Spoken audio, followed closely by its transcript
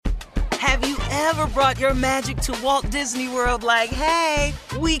Have you ever brought your magic to Walt Disney World like, hey,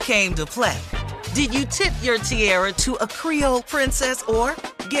 we came to play? Did you tip your tiara to a Creole princess or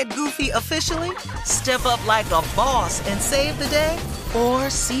get goofy officially? Step up like a boss and save the day? Or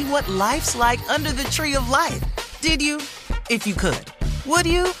see what life's like under the tree of life? Did you? If you could. Would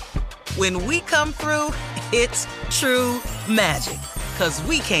you? When we come through, it's true magic. 'Cause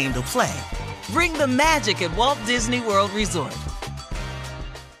we came to play. Bring the magic at Walt Disney World Resort.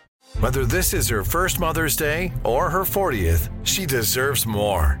 Whether this is her first Mother's Day or her 40th, she deserves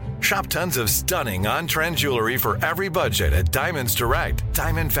more. Shop tons of stunning on-trend jewelry for every budget at Diamonds Direct.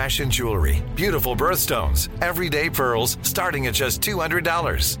 Diamond fashion jewelry, beautiful birthstones, everyday pearls starting at just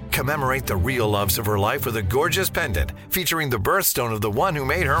 $200. Commemorate the real loves of her life with a gorgeous pendant featuring the birthstone of the one who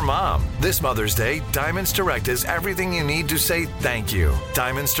made her mom. This Mother's Day, Diamonds Direct is everything you need to say thank you.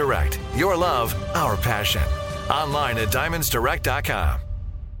 Diamonds Direct, your love, our passion. Online at diamondsdirect.com.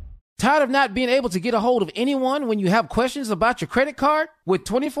 Tired of not being able to get a hold of anyone when you have questions about your credit card? With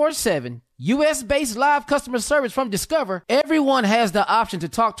 24/7 U.S.-based live customer service from Discover, everyone has the option to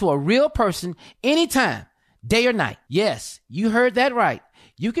talk to a real person anytime, day or night. Yes, you heard that right.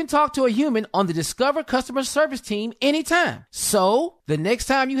 You can talk to a human on the Discover customer service team anytime. So, the next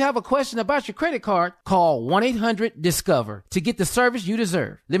time you have a question about your credit card, call 1-800-DISCOVER to get the service you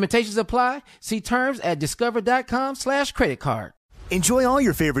deserve. Limitations apply. See terms at discover.com/creditcard. Enjoy all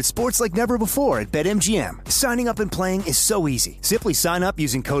your favorite sports like never before at BetMGM. Signing up and playing is so easy. Simply sign up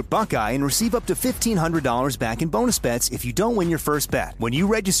using code Buckeye and receive up to $1,500 back in bonus bets if you don't win your first bet. When you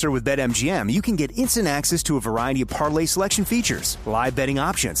register with BetMGM, you can get instant access to a variety of parlay selection features, live betting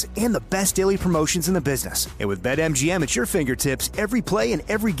options, and the best daily promotions in the business. And with BetMGM at your fingertips, every play and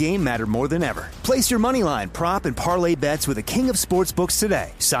every game matter more than ever. Place your moneyline, prop, and parlay bets with the king of sportsbooks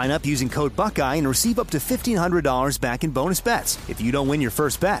today. Sign up using code Buckeye and receive up to $1,500 back in bonus bets if you don't win your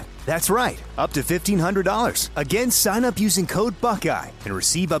first bet. That's right, up to $1,500. Again, sign up using code Buckeye and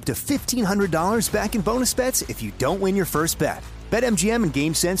receive up to $1,500 back in bonus bets if you don't win your first bet. BetMGM and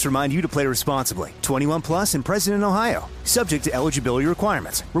GameSense remind you to play responsibly. 21 plus and present in Ohio. Subject to eligibility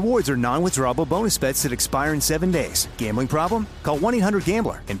requirements. Rewards are non-withdrawable bonus bets that expire in 7 days. Gambling problem? Call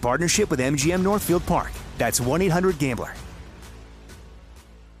 1-800-GAMBLER in partnership with MGM Northfield Park. That's 1-800-GAMBLER.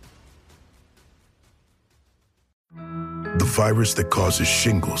 The virus that causes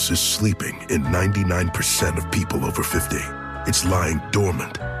shingles is sleeping in 99% of people over 50. It's lying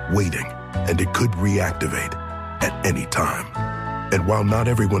dormant, waiting, and it could reactivate at any time. And while not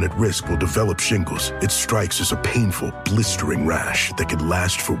everyone at risk will develop shingles, it strikes as a painful, blistering rash that can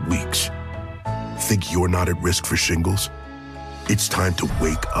last for weeks. Think you're not at risk for shingles? It's time to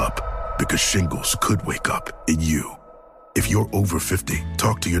wake up, because shingles could wake up in you. If you're over 50,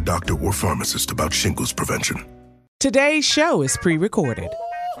 talk to your doctor or pharmacist about shingles prevention. Today's show is pre-recorded.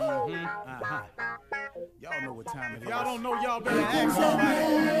 Y'all know what time it is. Y'all don't know, y'all better ask somebody.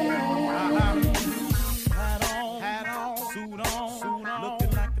 Hat on, suit on,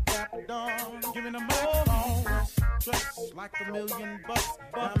 looking like the Dapper Dawn, giving them all dressed like $1,000,000,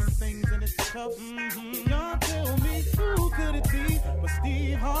 diamond things in its cuffs. Y'all tell me who could it be but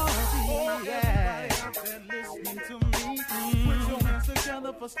Steve Harvey? Oh, yeah. Everybody out there listening to me, put your hands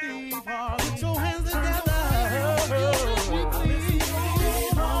together for Steve Harvey. Put your hands together.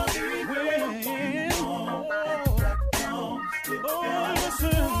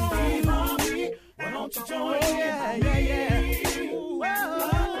 Why don't you join me? Yeah.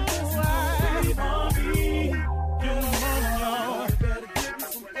 Steve Harvey. Get them on, y'all. You better give me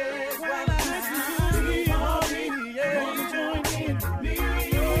some eggs while I listen to Steve Harvey. Yeah, you join in with me.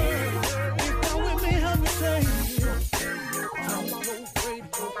 If you're with me, help me say, turn your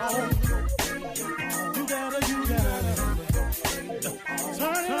radio on. You gotta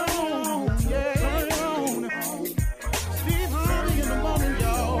turn it on, yeah, turn it on. Steve Harvey in the morning,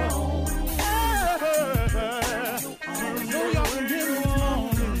 y'all. So y'all can get it on.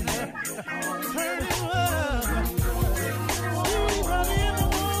 Turn it up. Steve Harvey in the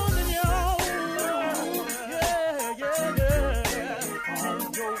morning, y'all. Yeah. Turn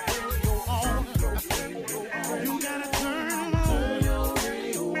your radio on. You gotta turn your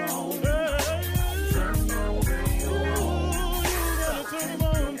radio on. Turn your radio on. Turn it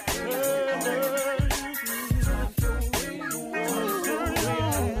on.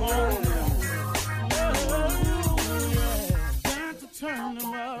 Got to turn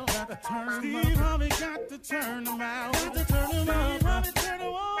them up. Steve Harvey got to turn them out. Got to turn them up. Steve Harvey turn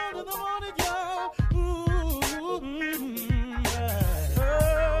them on to the morning, y'all.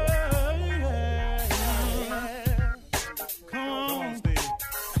 Come on, Steve.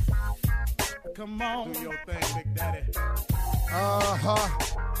 Come on. Do your thing, Big Daddy.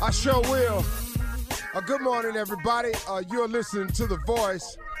 I sure will. Good morning, everybody. You're listening to The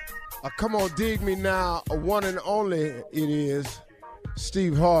Voice. Come on, dig me now. One and only it is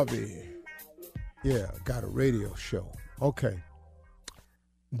Steve Harvey. Yeah, got a radio show. Okay.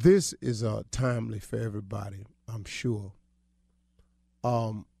 This is timely for everybody, I'm sure.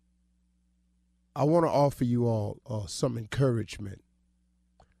 I want to offer you all some encouragement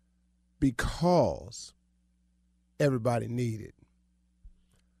because everybody needs it.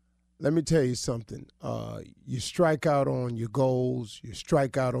 Let me tell you something. You strike out on your goals, you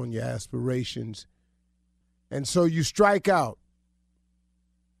strike out on your aspirations, and so you strike out,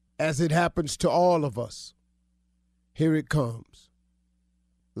 as it happens to all of us. Here it comes.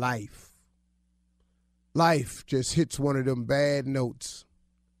 Life. Life just hits one of them bad notes,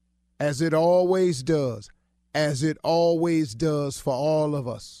 as it always does for all of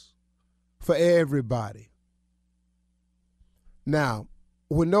us, for everybody. Now,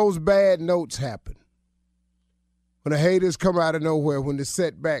 when those bad notes happen, when the haters come out of nowhere, when the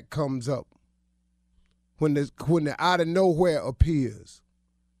setback comes up, when the out of nowhere appears,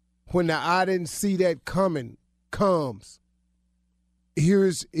 when the I didn't see that coming comes,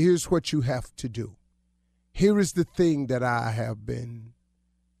 here's what you have to do. Here is the thing that I have been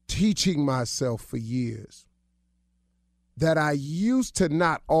teaching myself for years that I used to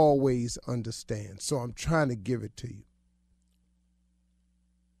not always understand, so I'm trying to give it to you.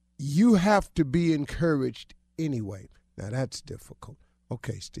 You have to be encouraged anyway. Now, that's difficult.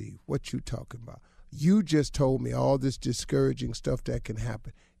 Okay, Steve, what you talking about? You just told me all this discouraging stuff that can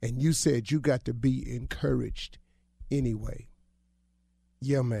happen, and you said you got to be encouraged anyway.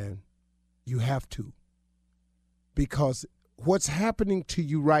 Yeah, man, you have to. Because what's happening to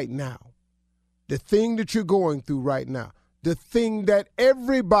you right now, the thing that you're going through right now, the thing that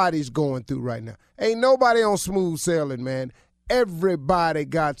everybody's going through right now, ain't nobody on smooth sailing, man. Everybody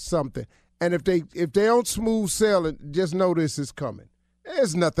got something. And if they on smooth sailing, just know this is coming.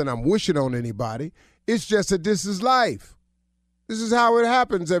 There's nothing I'm wishing on anybody. It's just that this is life. This is how it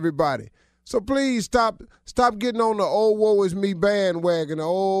happens, everybody. So please stop getting on the "oh, woe is me" bandwagon.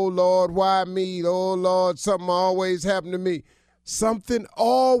 Oh, Lord, why me? Oh, Lord, something always happened to me. Something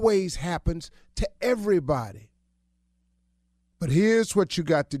always happens to everybody. But here's what you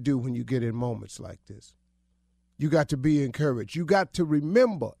got to do when you get in moments like this. You got to be encouraged. You got to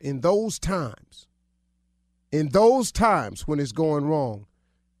remember in those times when it's going wrong,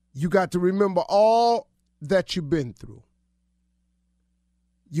 you got to remember all that you've been through.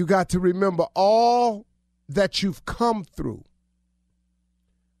 You got to remember all that you've come through.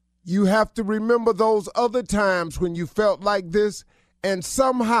 You have to remember those other times when you felt like this, and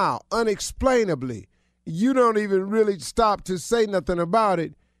somehow, unexplainably, you don't even really stop to say nothing about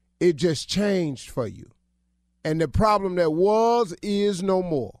it. It just changed for you. And the problem that was is no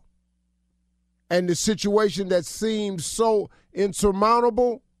more. And the situation that seemed so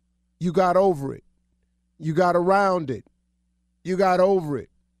insurmountable, you got over it. You got around it. You got over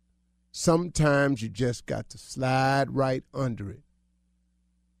it. Sometimes you just got to slide right under it.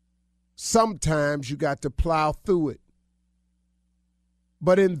 Sometimes you got to plow through it.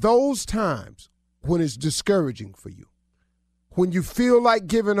 But in those times when it's discouraging for you, when you feel like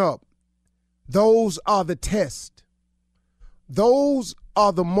giving up, those are the tests. Those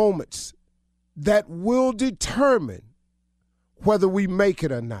are the moments that will determine whether we make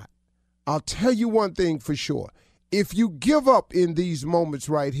it or not. I'll tell you one thing for sure. If you give up in these moments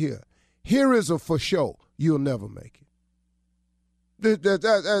right here, here is a for sure, you'll never make it.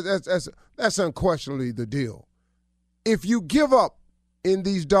 That's unquestionably the deal. If you give up in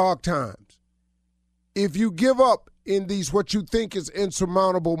these dark times, if you give up in these what you think is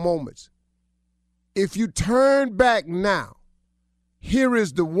insurmountable moments, if you turn back now, here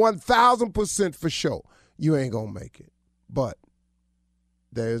is the 1,000% for sure. You ain't going to make it. But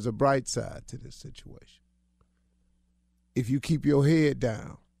there's a bright side to this situation. If you keep your head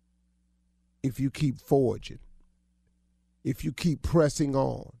down, if you keep forging, if you keep pressing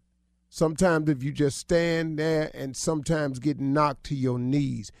on, sometimes if you just stand there and sometimes get knocked to your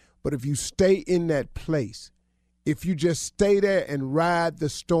knees, but if you stay in that place, if you just stay there and ride the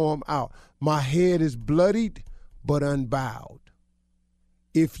storm out, my head is bloodied but unbowed.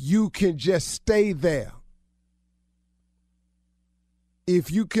 If you can just stay there, if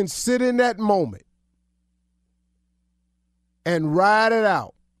you can sit in that moment and ride it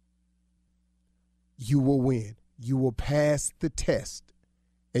out, you will win. You will pass the test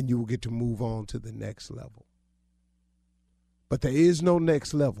and you will get to move on to the next level. But there is no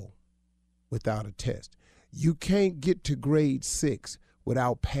next level without a test. You can't get to grade 6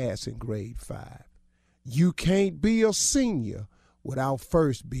 without passing grade 5. You can't be a senior without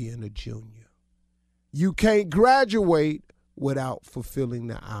first being a junior. You can't graduate without fulfilling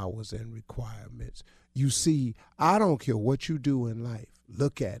the hours and requirements. You see, I don't care what you do in life.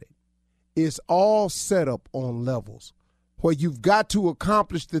 Look at it. It's all set up on levels where you've got to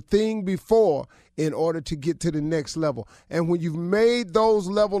accomplish the thing before in order to get to the next level. And when you've made those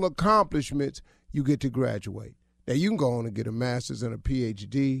level accomplishments, you get to graduate. Now, you can go on and get a master's and a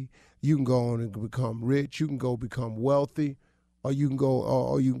PhD. You can go on and become rich. You can go become wealthy. Or you can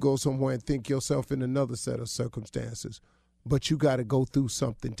go somewhere and think yourself in another set of circumstances. But you got to go through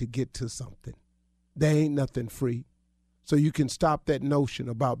something to get to something. There ain't nothing free. So you can stop that notion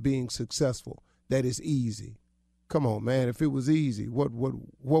about being successful. That is easy. Come on, man. If it was easy, what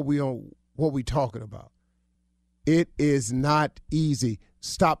we talking about? It is not easy.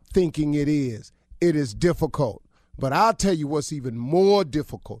 Stop thinking it is. It is difficult. But I'll tell you what's even more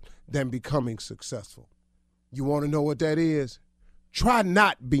difficult than becoming successful. You want to know what that is? Try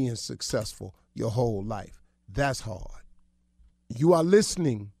not being successful your whole life. That's hard. You are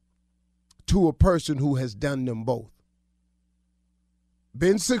listening to a person who has done them both.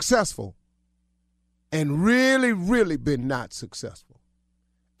 Been successful and really, really been not successful.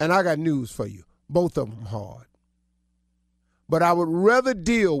 And I got news for you. Both of them hard. But I would rather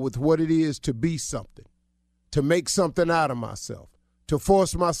deal with what it is to be something, to make something out of myself, to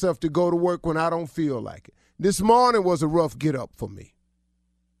force myself to go to work when I don't feel like it. This morning was a rough get up for me.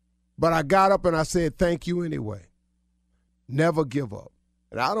 But I got up and I said, thank you anyway. Never give up.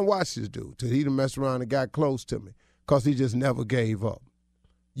 And I don't watch this dude till he done messed around and got close to me because he just never gave up.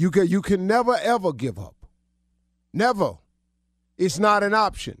 You can never, ever give up. Never. It's not an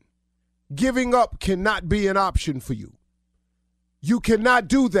option. Giving up cannot be an option for you. You cannot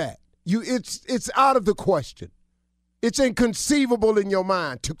do that. It's out of the question. It's inconceivable in your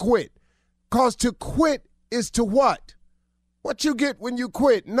mind to quit. Because to quit is to what? What you get when you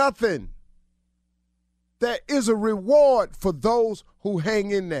quit? Nothing. There is a reward for those who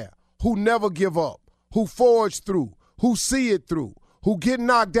hang in there, who never give up, who forge through, who see it through, who get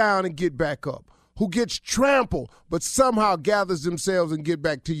knocked down and get back up, who gets trampled but somehow gathers themselves and get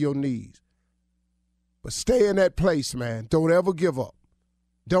back to your knees. But stay in that place, man. Don't ever give up.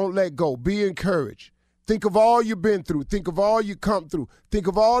 Don't let go. Be encouraged. Think of all you've been through. Think of all you come through. Think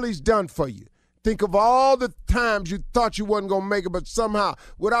of all he's done for you. Think of all the times you thought you wasn't going to make it, but somehow,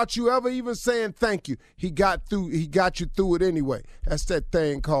 without you ever even saying thank you, he got you through it anyway. That's that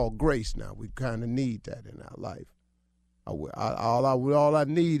thing called grace now. We kind of need that in our life. All I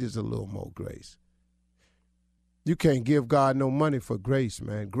need is a little more grace. You can't give God no money for grace,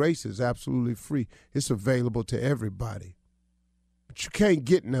 man. Grace is absolutely free. It's available to everybody. But you can't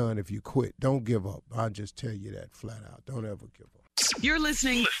get none if you quit. Don't give up. I'll just tell you that flat out. Don't ever give up. You're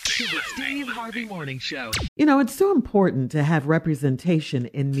listening to the Steve Harvey Morning Show. You know, it's so important to have representation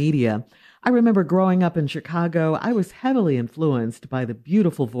in media. I remember growing up in Chicago, I was heavily influenced by the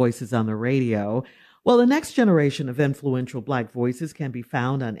beautiful voices on the radio. Well, the next generation of influential Black voices can be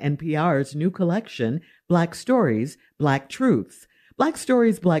found on NPR's new collection, Black Stories, Black Truths. Black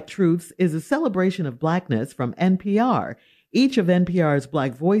Stories, Black Truths is a celebration of Blackness from NPR. Each of NPR's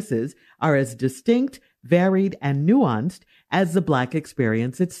Black voices are as distinct, varied, and nuanced as the Black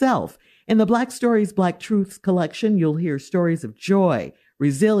experience itself. In the Black Stories, Black Truths collection, you'll hear stories of joy,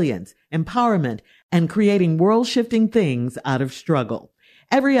 resilience, empowerment, and creating world-shifting things out of struggle.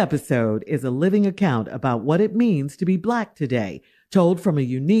 Every episode is a living account about what it means to be Black today, told from a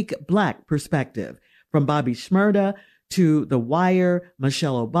unique Black perspective. From Bobby Shmurda to The Wire,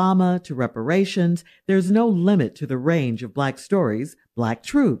 Michelle Obama to reparations, there's no limit to the range of Black stories, Black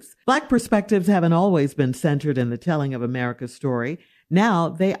truths. Black perspectives haven't always been centered in the telling of America's story. Now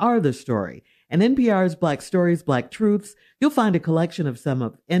they are the story. In NPR's Black Stories, Black Truths, you'll find a collection of some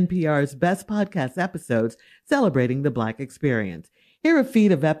of NPR's best podcast episodes celebrating the Black experience. Hear a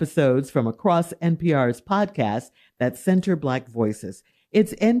feed of episodes from across NPR's podcasts that center Black voices.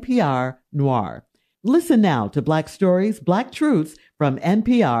 It's NPR Noir. Listen now to Black Stories, Black Truths from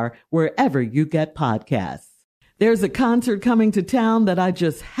NPR wherever you get podcasts. There's a concert coming to town that I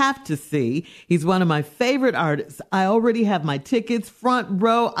just have to see. He's one of my favorite artists. I already have my tickets front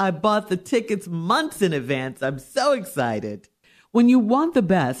row. I bought the tickets months in advance. I'm so excited. When you want the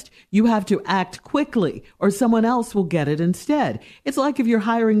best, you have to act quickly or someone else will get it instead. It's like if you're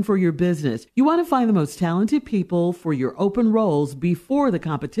hiring for your business. You want to find the most talented people for your open roles before the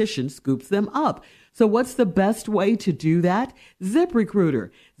competition scoops them up. So what's the best way to do that? ZipRecruiter.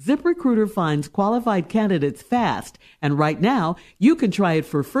 ZipRecruiter finds qualified candidates fast. And right now, you can try it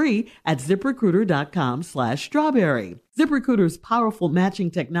for free at ZipRecruiter.com/strawberry. ZipRecruiter's powerful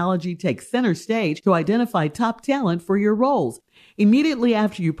matching technology takes center stage to identify top talent for your roles. Immediately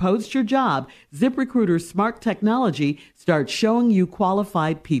after you post your job, ZipRecruiter's smart technology starts showing you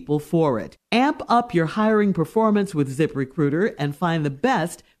qualified people for it. Amp up your hiring performance with ZipRecruiter and find the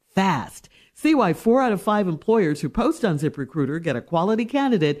best fast. See why 4 out of 5 employers who post on ZipRecruiter get a quality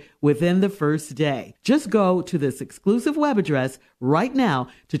candidate within the first day. Just go to this exclusive web address right now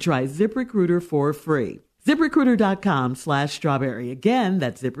to try ZipRecruiter for free. ZipRecruiter.com/strawberry. Again,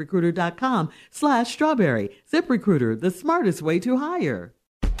 that's ZipRecruiter.com/strawberry. ZipRecruiter, the smartest way to hire.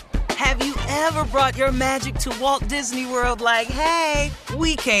 Have you ever brought your magic to Walt Disney World like, hey,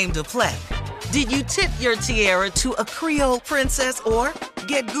 we came to play? Did you tip your tiara to a Creole princess or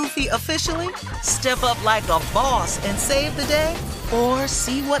get goofy officially? Step up like a boss and save the day? Or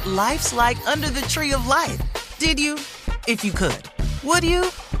see what life's like under the tree of life? Did you? If you could. Would you?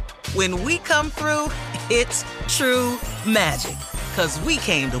 When we come through, it's true magic. 'Cause we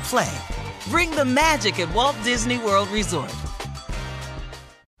came to play. Bring the magic at Walt Disney World Resort.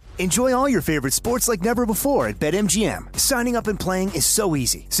 Enjoy all your favorite sports like never before at BetMGM. Signing up and playing is so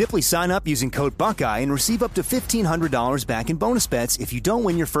easy. Simply sign up using code Buckeye and receive up to $1,500 back in bonus bets if you don't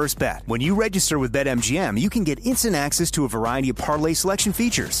win your first bet. When you register with BetMGM, you can get instant access to a variety of parlay selection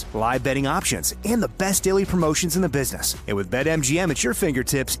features, live betting options, and the best daily promotions in the business. And with BetMGM at your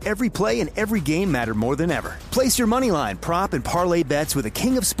fingertips, every play and every game matter more than ever. Place your moneyline, prop, and parlay bets with the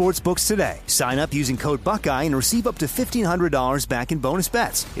king of sportsbooks today. Sign up using code Buckeye and receive up to $1,500 back in bonus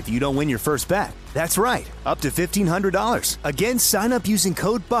bets if you don't win your first bet. That's right, up to $1,500. Again, sign up using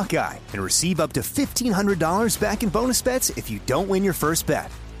code Buckeye and receive up to $1,500 back in bonus bets if you don't win your first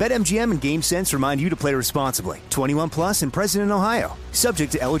bet. BetMGM and GameSense remind you to play responsibly. 21 plus and present in Ohio. Subject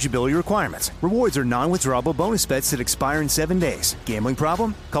to eligibility requirements. Rewards are non-withdrawable bonus bets that expire in 7 days. Gambling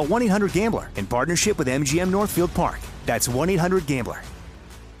problem? Call 1-800-GAMBLER in partnership with MGM Northfield Park. That's 1-800-GAMBLER.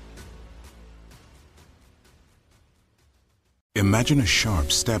 Imagine a sharp,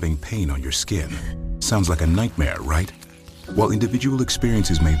 stabbing pain on your skin. Sounds like a nightmare, right? While individual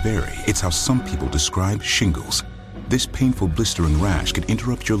experiences may vary, it's how some people describe shingles. This painful blistering rash could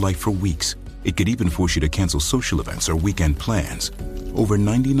interrupt your life for weeks. It could even force you to cancel social events or weekend plans. Over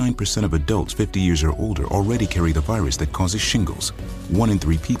 99% of adults 50 years or older already carry the virus that causes shingles. 1 in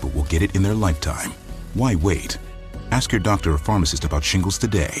 3 people will get it in their lifetime. Why wait? Ask your doctor or pharmacist about shingles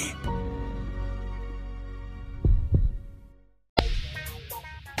today.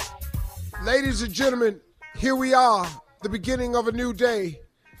 Ladies and gentlemen, here we are, the beginning of a new day.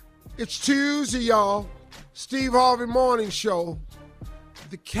 It's Tuesday, y'all. Steve Harvey Morning Show.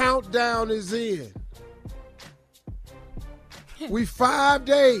 The countdown is in. We 5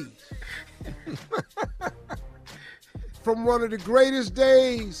 days from one of the greatest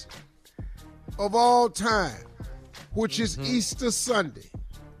days of all time, which is Easter Sunday.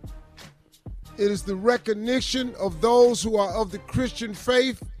 It is the recognition of those who are of the Christian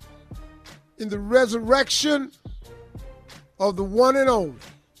faith in the resurrection of the one and only,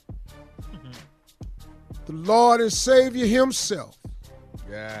 the Lord and Savior himself.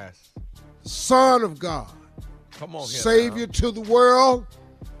 Yes. Son of God. Come on here, Savior now. to the world.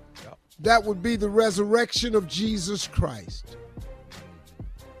 Yep. That would be the resurrection of Jesus Christ.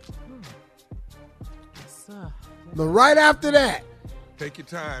 But right after that, take your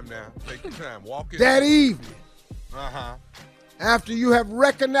time now. Take your time. Walk in. That evening, Uh-huh. after you have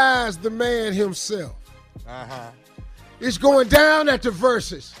recognized the man himself, Uh-huh. it's going down at the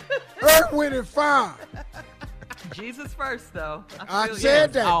verses. Earth, wind, and fire. Jesus first, though. I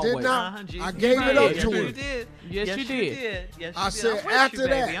said that, didn't I? Uh-huh, I gave it up to you him. did. Yes, you did. Yes, I you said did. I'm with after you,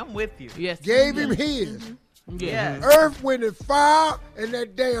 that, baby. I'm with you. Yes. Gave him his. Yes. Earth, wind, and fire, and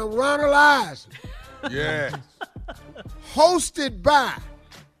that damn Ronald Eisen. Yes. Hosted by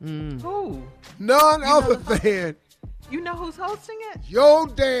Who? none other than You know who's hosting it? your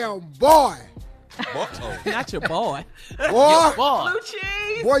damn boy. Uh-oh. Not your boy. Boy, Boy. Blue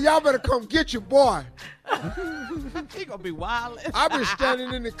cheese. boy, y'all better come get your boy. He gonna be wild. I've been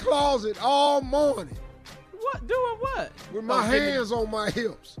standing in the closet all morning What? Doing what? with my hands on my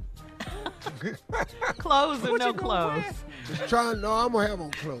hips. Clothes or What no you gonna clothes? wear? Just trying, no, I'm going to have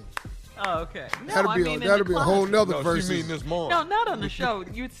on clothes. Oh, okay. No, That'll I be, mean in that'll the be a whole closet. nother No, verse. you mean this morning. No, not on the show.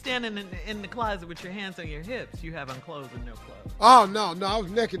 You're standing in the closet with your hands on your hips. You have on clothes and no clothes. Oh, no, I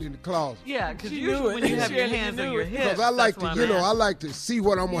was naked in the closet. Yeah, because She usually knew it. when you have She your already hands knew on your it. hips, Because I like that's to, what I'm I asking. like to see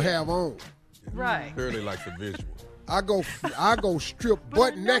what I'm going to have on. Right. Clearly likes the visual. I go strip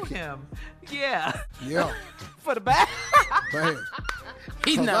butt naked. Him. Yeah. Yeah. For the back. Man.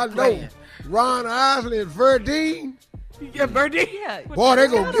 He's 'Cause not I playing. know Ron Isley and Verdine. Yeah, Birdie. Yeah. Boy, they You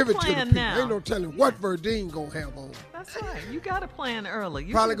gonna gotta give it to the plan people. now. Ain't no telling what Verdine gonna have on. That's right. You got to plan early.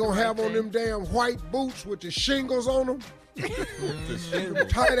 You Probably did the gonna right have on thing. them damn white boots with the shingles on them. Them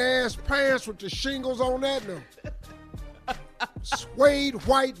tight ass pants with the shingles on that. Them. Suede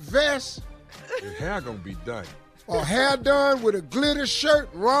white vest. Your hair gonna be done. Or hair done with a glitter shirt.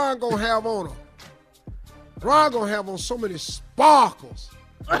 Ron gonna have on them. Ron gonna have on so many sparkles.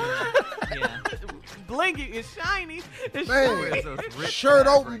 Yeah. Blinky is shiny. It's Man, shiny. shirt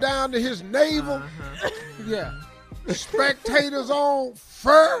open down to his navel. Yeah. Spectators on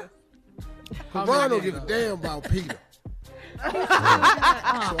fur. How Ron many don't give a days, damn about Peter. So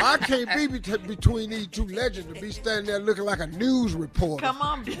I can't be between these two legends to be standing there looking like a news reporter. Come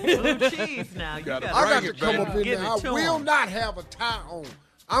on, blue cheese now. You Gotta gotta I got bring to it, come baby. up in Give there. it I to will him. not have a tie on.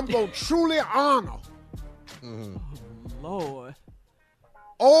 I'm going to truly honor Lord.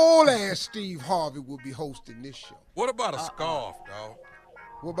 old ass Steve Harvey will be hosting this show. What about a scarf, dog?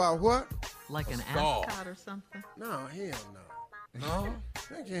 What about what? like an scarf. ascot or something. No, hell no. No.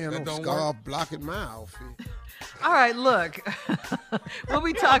 I can't That no don't scarf blocking my outfit. All right, look, we'll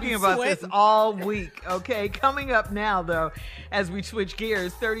be talking about this sweating. all week, okay? Coming up now, though, as we switch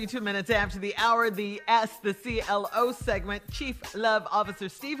gears, 32 minutes after the hour, the Ask the CLO segment. Chief Love Officer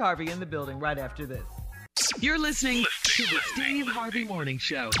Steve Harvey in the building right after this. You're listening to the Steve Harvey Morning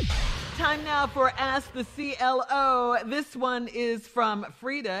Show. Time now for Ask the CLO. This one is from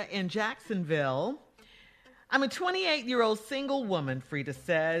Frida in Jacksonville. I'm a 28-year-old single woman, Frida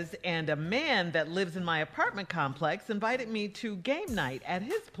says, and a man that lives in my apartment complex invited me to game night at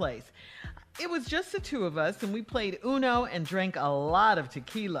his place. It was just the two of us, and we played Uno and drank a lot of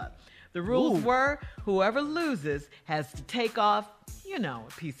tequila. The rules were whoever loses has to take off, a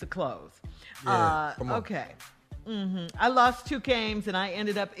piece of clothes. Yeah, come on. Okay. I lost 2 games and I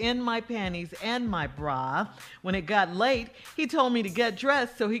ended up in my panties and my bra. When it got late, he told me to get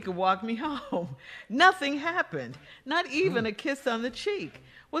dressed so he could walk me home. Nothing happened, not even a kiss on the cheek.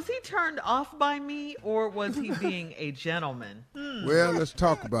 Was he turned off by me or was he being a gentleman? Well, let's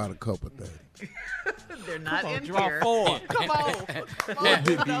talk about a couple things. They're not in Draw here. 4. Come on. What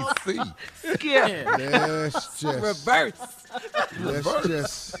did he see? Skip. Let's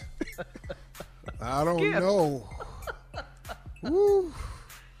just, I don't Skip. know. Woo.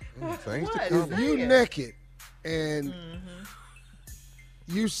 Things to What? come. If you naked and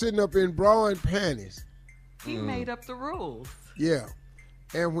you sitting up in bra and panties, He made up the rules. yeah.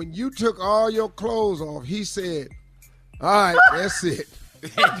 And when you took all your clothes off, he said, all right, that's it.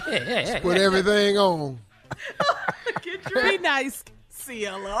 Let's put everything on. Be nice,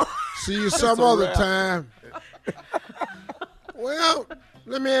 CLO. See you some other time. Well,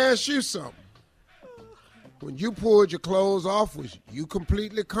 let me ask you something. When you pulled your clothes off, was you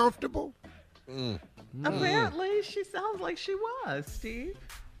completely comfortable? Apparently, she sounds like she was, Steve.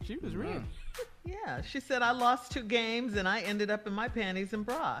 She was real. Yeah, she said, I lost 2 games and I ended up in my panties and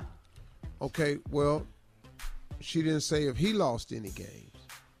bra. Okay, well, she didn't say if he lost any games.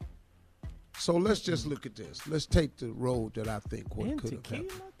 So let's just look at this. Let's take the road that I think what And could have tequila,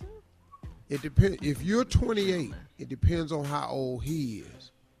 happened. too? It depends. If you're 28, it depends on how old he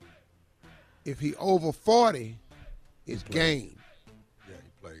is. If he over 40, it's game. Yeah, he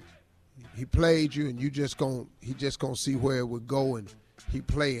played. He played you, and he just gonna see where it would go, and he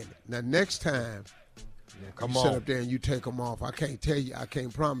playing it. Now next time, Come you sit on. up there and you take them off. I can't tell you. I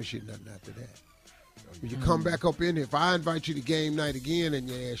can't promise you nothing after that. When you come back up in here, if I invite you to game night again and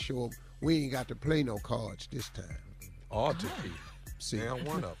your ass show up, we ain't got to play no cards this time. All tequila. See, Damn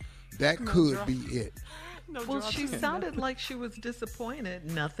one up. that could be it. No Well, draw she tequila. sounded like she was disappointed.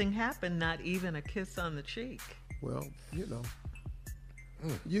 Nothing happened, not even a kiss on the cheek. Well,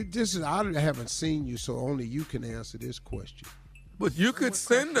 I haven't seen you, so only you can answer this question. But you could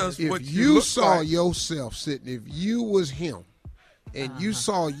send us what If you you look saw like. yourself sitting, if you was him, and you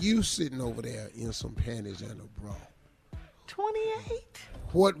saw you sitting over there in some panties and a bra, 28?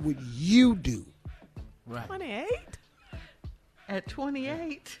 what would you do? Right. 28? At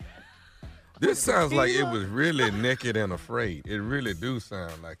 28? This sounds like it was really naked and afraid. It really do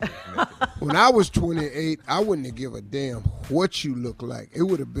sound like it was naked. When I was 28, I wouldn't have give a damn what you look like. It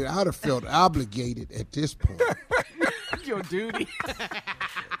would have been, I'd have felt obligated at this point. Your duty.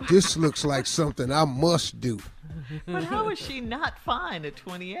 This looks like something I must do. But how is she not fine at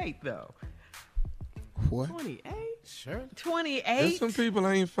 28, though? What? 28? Shirley. 28? And some people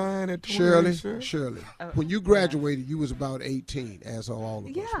ain't fine at 28. Shirley. When you graduated, you was about 18, as all of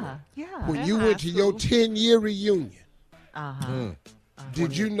us were. Yeah. When you went to your 10-year reunion,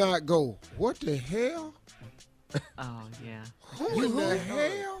 did you not go, what the hell? Oh, yeah. Who in the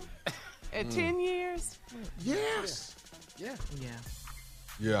hell? At 10 years? Yes. Yeah.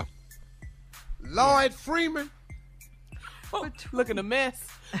 Yeah. Lloyd Freeman. Oh, looking a mess.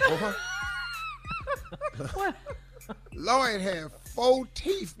 Lloyd had 4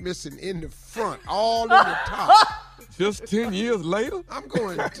 teeth missing in the front, all in the top. Just 10 years later? I'm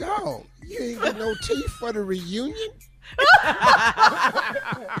going, dog, you ain't got no teeth for the reunion? All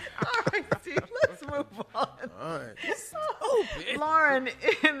right, Steve, let's move on. All right. Lauren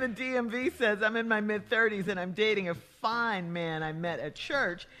in the DMV says, I'm in my mid-30s and I'm dating a fine man I met at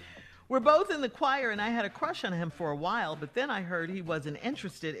church. We're both in the choir and I had a crush on him for a while, but then I heard he wasn't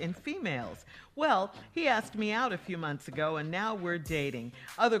interested in females. Well, he asked me out a few months ago and now we're dating.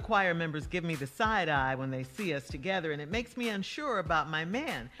 Other choir members give me the side eye when they see us together and it makes me unsure about my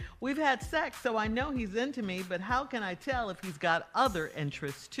man. We've had sex, so I know he's into me, but how can I tell if he's got other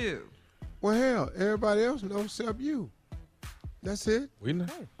interests too? Well, hell, everybody else knows except you. That's it. We're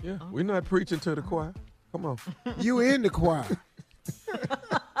not preaching to the choir. Come on. You in the choir.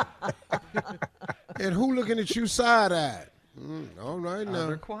 And who looking at you side-eyed? All right now.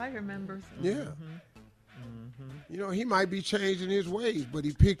 Other choir members. Yeah. You know, he might be changing his ways, but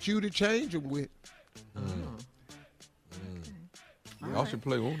he picked you to change them with. Y'all should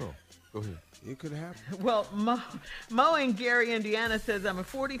play Uno. Go ahead. It could happen. Well, Mo in Gary, Indiana says, I'm a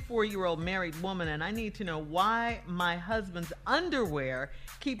 44-year-old married woman and I need to know why my husband's underwear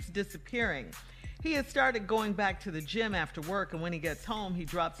keeps disappearing. He has started going back to the gym after work, and when he gets home, he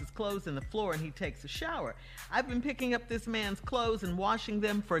drops his clothes on the floor and he takes a shower. I've been picking up this man's clothes and washing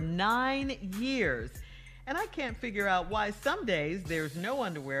them for 9 years, and I can't figure out why some days there's no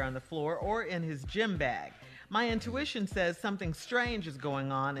underwear on the floor or in his gym bag. My intuition says something strange is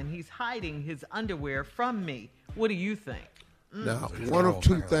going on and he's hiding his underwear from me. What do you think? Now, one of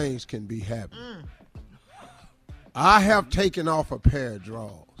two things can be happening. I have taken off a pair of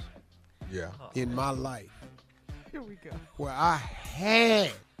drawers in my life. Here we go. Where I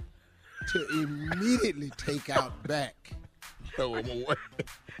had to immediately take out back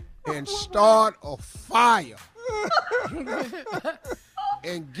and start a fire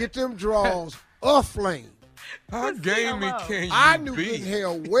and get them drawers aflame. How gamey can you I knew be? good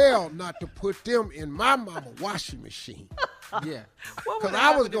hell well not to put them in my mama washing machine. Yeah. Because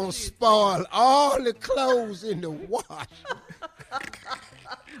I was going to spoil all the clothes in the wash.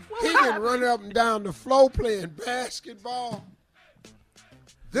 He been running up and down the floor playing basketball.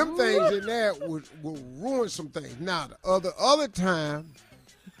 Them things in there will ruin some things. Now, the other time,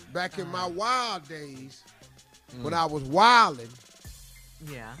 back in my wild days, when I was wilding,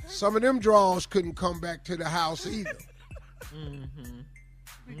 some of them drawers couldn't come back to the house either.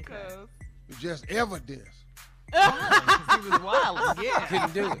 Because It's just evidence. He was wild. Yeah.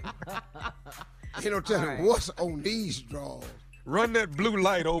 Couldn't do it. Ain't no telling what's on these drawers. Run that blue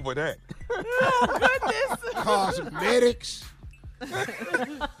light over that. oh goodness. Cosmetics.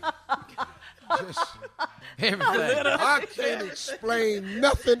 Just Everything. I can't explain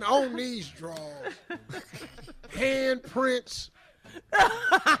nothing on these drawers. Handprints.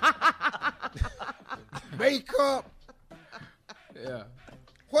 Makeup. Yeah.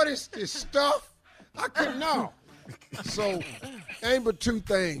 What is this stuff? I couldn't know. So, ain't but two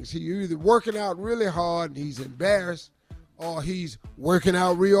things. He either working out really hard and he's embarrassed, or he's working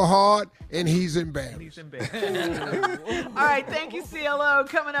out real hard and he's embarrassed. All right, thank you, CLO.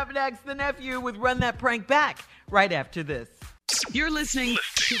 Coming up next, the nephew with Run That Prank Back right after this. You're listening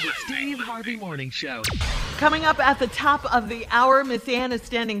to the Steve Harvey Morning Show. Coming up at the top of the hour, Miss Ann is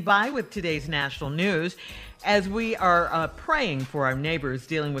standing by with today's national news as we are praying for our neighbors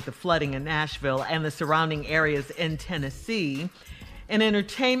dealing with the flooding in Nashville and the surrounding areas in Tennessee. In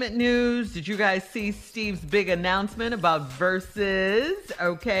entertainment news, did you guys see Steve's big announcement about Versus?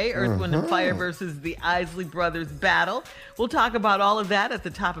 Okay, Earth, Wind, and Fire versus the Isley Brothers battle. We'll talk about all of that at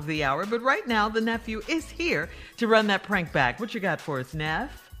the top of the hour. But right now, the nephew is here to run that prank back. What you got for us,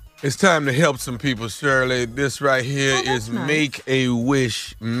 Neff? It's time to help some people, Shirley. This right here is nice.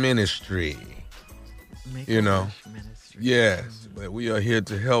 Make-A-Wish Ministry. Make-A-Wish Ministry. Yes, but we are here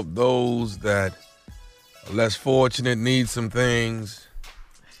to help those that are less fortunate, need some things.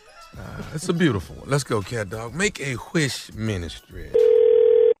 It's a beautiful one. Let's go, cat dog. Make-A-Wish Ministry.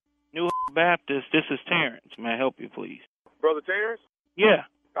 New Baptist, this is Terrence. May I help you, please? Brother Terrence? Yeah.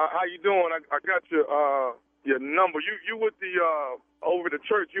 How you doing? I got your number. You with the over the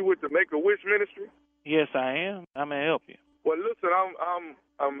church? You with the Make-A-Wish Ministry? Yes, I am. I'm gonna help you. Well, listen,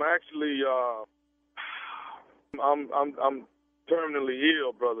 I'm actually I'm terminally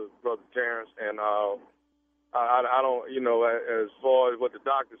ill, brother Terrence, and I don't, as far as what the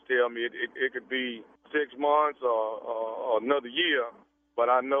doctors tell me, it could be 6 months or another year, but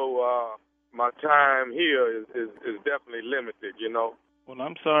I know my time here is definitely limited, Well,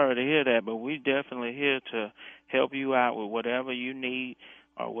 I'm sorry to hear that, but we're definitely here to help you out with whatever you need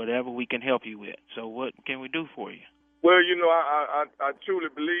or whatever we can help you with. So what can we do for you? Well, I truly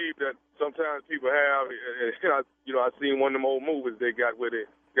believe that sometimes people have, I seen one of them old movies they got where they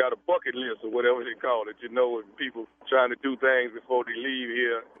got a bucket list or whatever they call it, with people trying to do things before they leave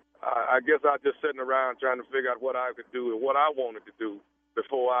here. I guess I just sitting around trying to figure out what I could do and what I wanted to do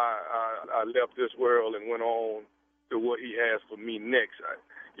before I left this world and went on to what he has for me next.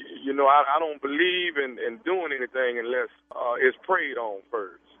 I don't believe in doing anything unless it's prayed on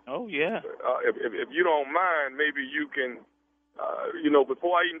first. Oh, yeah. If you don't mind, maybe you can,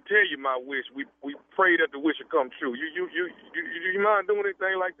 before I even tell you my wish, we pray that the wish will come true. You mind doing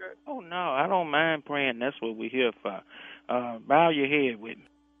anything like that? Oh, no, I don't mind praying. That's what we're here for. Bow your head with me.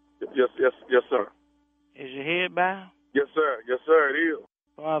 Yes, sir. Is your head bowed? Yes, sir, it is.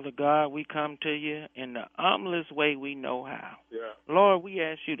 Father God, we come to you in the humblest way we know how. Yeah. Lord, we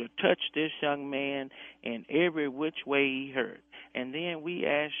ask you to touch this young man in every which way he hurt. And then we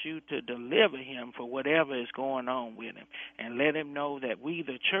ask you to deliver him for whatever is going on with him. And let him know that we,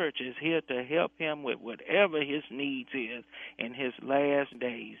 the church, is here to help him with whatever his needs is in his last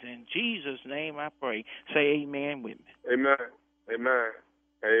days. In Jesus' name I pray. Say amen with me. Amen.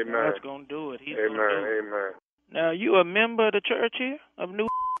 God's going to do it. He's going to do it. Amen. Now, you a member of the church here of New?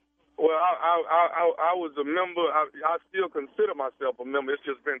 Well, I was a member. I still consider myself a member. It's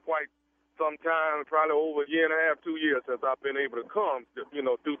just been quite some time, probably over a year and a half, 2 years since I've been able to come,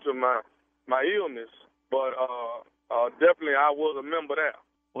 due to my illness. But definitely I was a member there.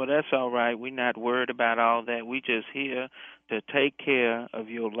 Well, that's all right. We're not worried about all that. We just here to take care of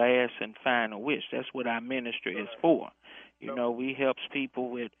your last and final wish. That's what our ministry is for. We helps people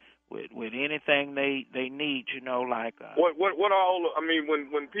with anything they need, like what all, I mean,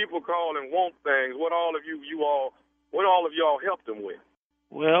 when people call and want things, what all of y'all help them with?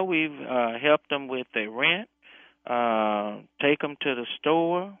 Well, we've helped them with their rent, take them to the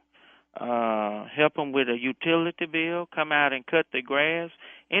store, help them with a utility bill, come out and cut the grass,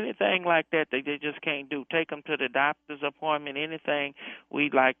 anything like that they just can't do. Take them to the doctor's appointment, anything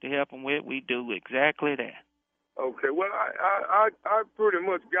we'd like to help them with, we do exactly that. Okay, well, I pretty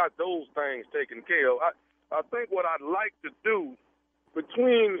much got those things taken care of. I think what I'd like to do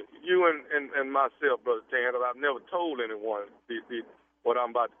between you and myself, Brother Tan, that I've never told anyone what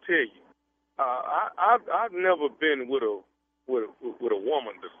I'm about to tell you. I've never been with a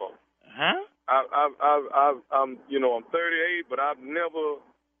woman before. Huh? I'm 38, but I've never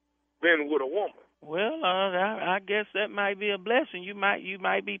been with a woman. Well, I guess that might be a blessing. You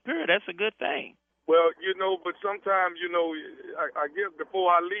might be pure. That's a good thing. Well, but sometimes, I guess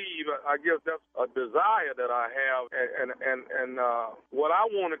before I leave, I guess that's a desire that I have. And what I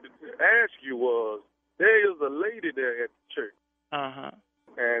wanted to ask you was, there is a lady there at the church. Uh-huh.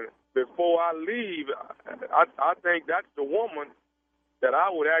 And before I leave, I think that's the woman that I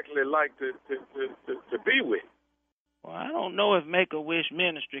would actually like to be with. Well, I don't know if Make-A-Wish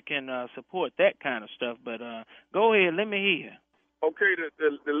Ministry can support that kind of stuff, but go ahead, let me hear. Okay,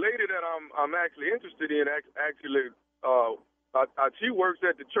 the lady that I'm actually interested in actually she works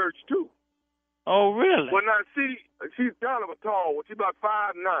at the church too. Oh, really? Well, now she's kind of a tall one. She's about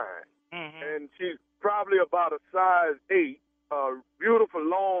 5'9", and she's probably about a size 8. Beautiful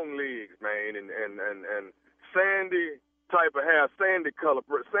long legs, man, and sandy type of hair, sandy color,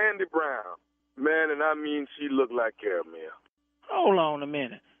 sandy brown, man. And I mean, she looked like caramel. Hold on a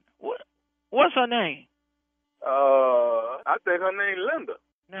minute. What's her name? I think her name Linda.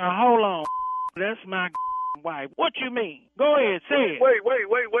 Now, hold on. That's my wife. What you mean? Go ahead, say it. Wait.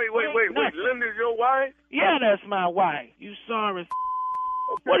 Linda's your wife? Yeah, that's my wife. You sorry.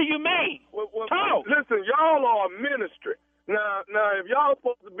 Okay. What do you mean? Talk. Listen, y'all are a ministry. Now, if y'all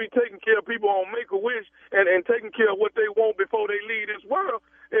supposed to be taking care of people on Make-A-Wish and taking care of what they want before they leave this world,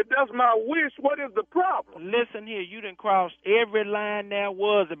 if that's my wish, what is the problem? Listen here, you done crossed every line there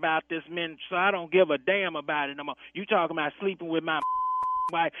was about this ministry, so I don't give a damn about it no more. You talking about sleeping with my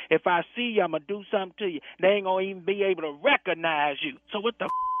wife. If I see you, I'm going to do something to you. They ain't going to even be able to recognize you. So what the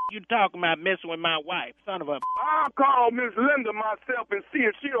you talking about messing with my wife, son of a... I'll call Miss Linda myself and see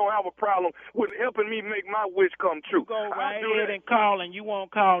if she don't have a problem with helping me make my wish come true. You go right ahead and call, and you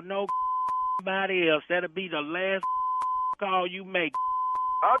won't call nobody else. That'll be the last call you make.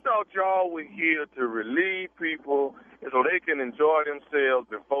 I thought y'all were here to relieve people so they can enjoy themselves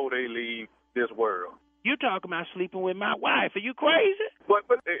before they leave this world. You talking about sleeping with my wife. Are you crazy? But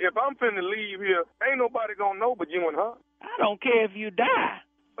if I'm finna leave here, ain't nobody gonna know but you and her. I don't care if you die.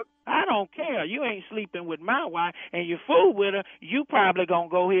 I don't care. You ain't sleeping with my wife and you fool with her, you probably gonna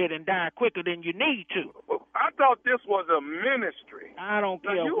go ahead and die quicker than you need to. I thought this was a ministry. I don't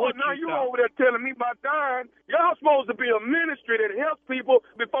care you what you thought. over there telling me about dying. Y'all supposed to be a ministry that helps people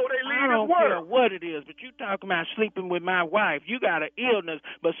before they leave I don't this care world. what it is, but you talking about sleeping with my wife. You got an illness,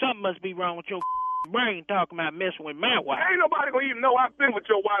 but something must be wrong with your brain talking about messing with my wife. Ain't nobody gonna even know I've been with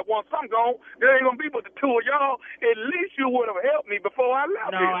your wife once I'm gone. There ain't gonna be but the two of y'all. At least you would have helped me before I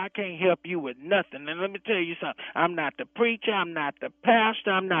left No, here. I can't help you with nothing. And let me tell you something. I'm not the preacher. I'm not the pastor.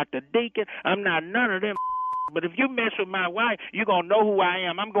 I'm not the deacon. I'm not none of them. But if you mess with my wife, you're going to know who I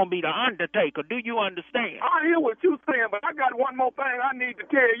am. I'm going to be the Undertaker. Do you understand? I hear what you're saying, but I got one more thing I need to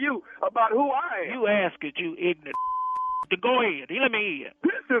tell you about who I am. You ask it, you ignorant. Go ahead. Let me hear.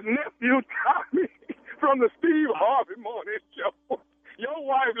 This is nephew Tommy from the Steve Harvey Morning Show. Your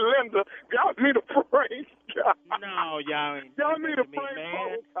wife Linda got me to prank. No, y'all ain't. Got me to me, prank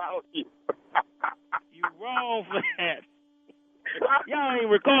man. you. You wrong for that. Y'all ain't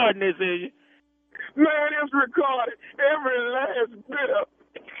recording this, is you? Man, it's recorded. Every last bit of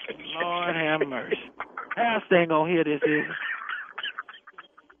it. Lord have mercy. Pastor ain't gonna hear this, is he?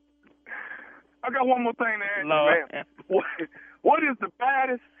 I got one more thing to ask Lord. you, man. What is the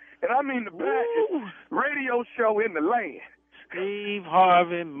baddest, and I mean the baddest, radio show in the land? Steve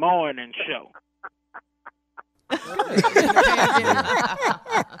Harvey Morning Show.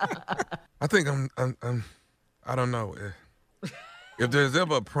 I think I'm I don't know. If there's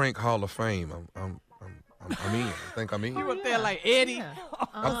ever a prank Hall of Fame, I'm in. I think I'm in. You up there like Eddie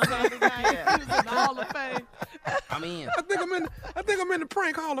on Sunday night. He was in the Hall of Fame. I'm in. I think I'm in the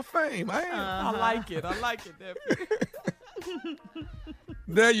prank Hall of Fame. I am. I like it. Nephew.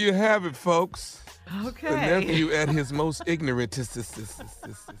 There you have it, folks. Okay. The nephew at his most ignorant.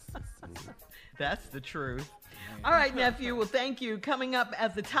 That's the truth. All right, nephew. Well, thank you. Coming up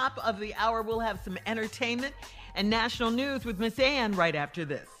at the top of the hour, we'll have some entertainment and national news with Miss Ann right after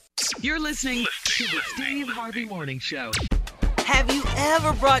this. You're listening to the Steve Harvey Morning Show. Have you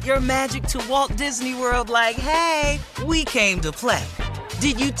ever brought your magic to Walt Disney World like, hey, we came to play?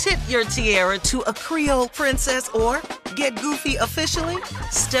 Did you tip your tiara to a Creole princess or get goofy officially?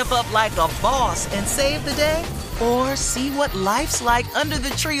 Step up like a boss and save the day? Or see what life's like under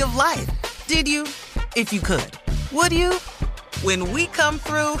the tree of life? Did you? If you could. Would you? When we come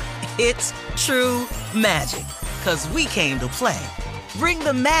through, it's true magic. 'Cause we came to play. Bring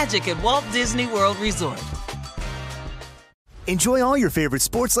the magic at Walt Disney World Resort. Enjoy all your favorite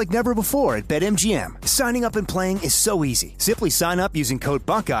sports like never before at BetMGM. Signing up and playing is so easy. Simply sign up using code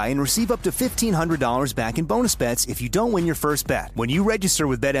Buckeye and receive up to $1,500 back in bonus bets if you don't win your first bet. When you register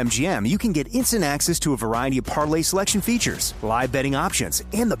with BetMGM, you can get instant access to a variety of parlay selection features, live betting options,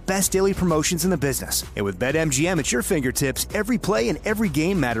 and the best daily promotions in the business. And with BetMGM at your fingertips, every play and every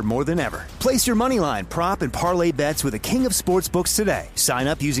game matter more than ever. Place your moneyline, prop, and parlay bets with the king of sportsbooks today. Sign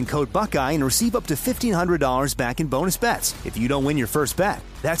up using code Buckeye and receive up to $1,500 back in bonus bets if you don't win your first bet.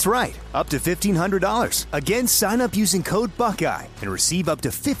 That's right, up to $1,500. Again, sign up using code Buckeye and receive up to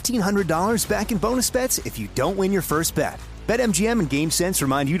 $1,500 back in bonus bets if you don't win your first bet. BetMGM and GameSense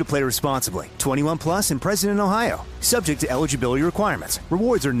remind you to play responsibly. 21 plus and present in Ohio. Subject to eligibility requirements.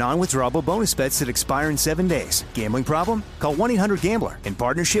 Rewards are non-withdrawable bonus bets that expire in 7 days. Gambling problem? Call 1-800-GAMBLER in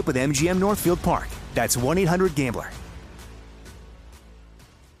partnership with MGM Northfield Park. That's 1-800-GAMBLER.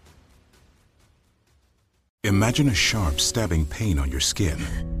 Imagine a sharp, stabbing pain on your skin.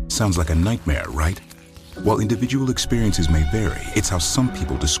 Sounds like a nightmare, right? While individual experiences may vary, it's how some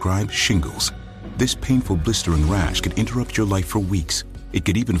people describe shingles. This painful blistering rash could interrupt your life for weeks. It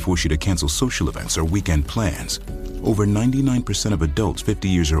could even force you to cancel social events or weekend plans. Over 99% of adults 50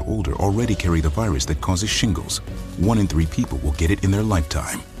 years or older already carry the virus that causes shingles. 1 in 3 people will get it in their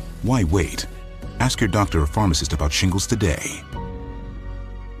lifetime. Why wait? Ask your doctor or pharmacist about shingles today.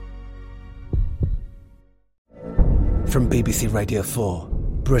 From BBC Radio 4,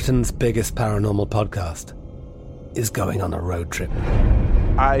 Britain's biggest paranormal podcast is going on a road trip.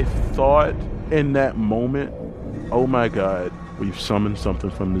 I thought in that moment, oh my God, we've summoned something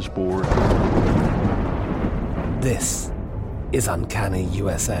from this board. This is Uncanny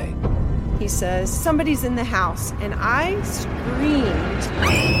USA. He says, somebody's in the house, and I screamed.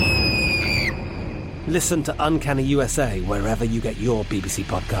 Listen to Uncanny USA wherever you get your BBC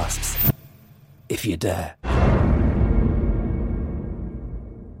podcasts, if you dare.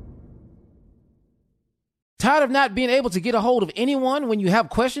 Tired of not being able to get a hold of anyone when you have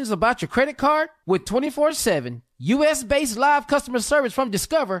questions about your credit card? With 24/7 U.S.-based live customer service from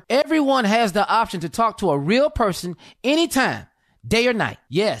Discover, everyone has the option to talk to a real person anytime, day or night.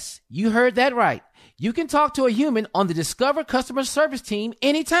 Yes, you heard that right. You can talk to a human on the Discover customer service team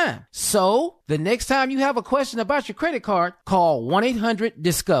anytime. So, the next time you have a question about your credit card, call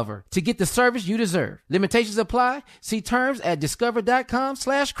 1-800-DISCOVER to get the service you deserve. Limitations apply. See terms at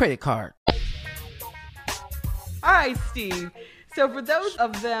discover.com/creditcard. All right, Steve. So for those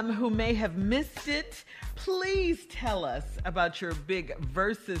of them who may have missed it, please tell us about your big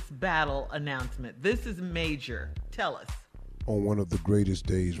versus battle announcement. This is major. Tell us. On one of the greatest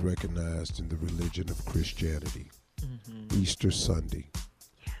days recognized in the religion of Christianity, Easter Sunday,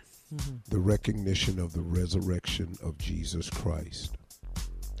 the recognition of the resurrection of Jesus Christ.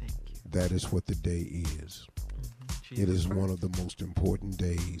 Thank you. That is what the day is. It is one of the most important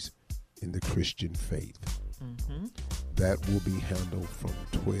days in the Christian faith. That will be handled from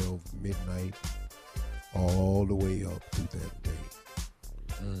 12 midnight all the way up to that day.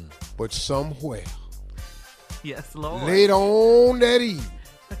 But somewhere, yes, Lord, later on that evening,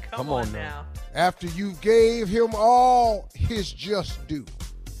 come on now, after you gave him all his just due,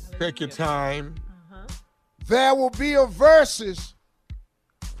 take your time. There will be a verses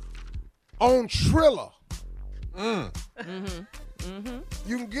on Triller.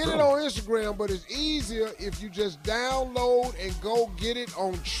 You can get it on Instagram, but it's easier if you just download and go get it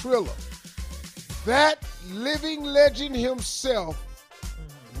on Triller. That living legend himself,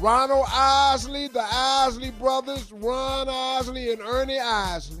 Ronald Isley, the Isley brothers, Ron Isley and Ernie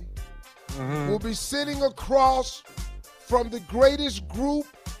Isley, will be sitting across from the greatest group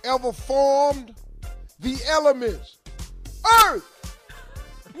ever formed, the Elements. Earth,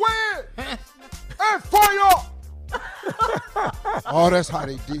 wind, and fire! Oh, that's how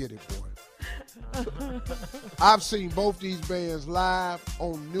they did it, boy. I've seen both these bands live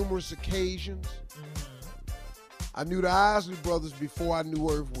on numerous occasions. I knew the Isley Brothers before I knew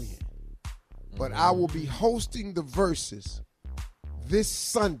Earth Wind. But I will be hosting the Versus this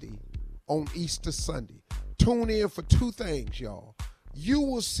Sunday on Easter Sunday. Tune in for two things, y'all. You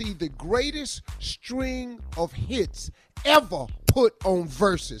will see the greatest string of hits ever put on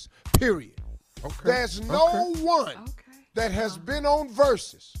Versus, period. There's no one that has been on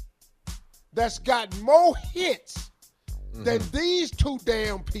Versus that's got more hits than these two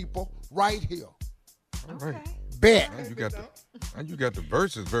damn people right here. All right. Bet. And you got the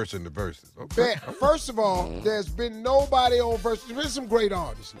verse in the verses. Okay. Bet. First of all, there's been nobody on Versus. There's been some great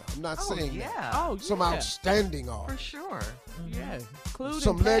artists now. I'm not saying that. Some outstanding artists. For sure. Yeah. Including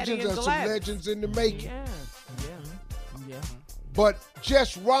Some Patty legends and some Gladys. legends in the making. Yeah. But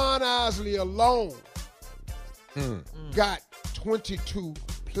just Ron Isley alone got 22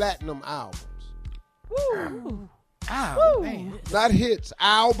 platinum albums. Woo. Ow, man. Not hits,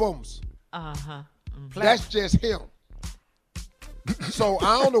 albums. That's just him. So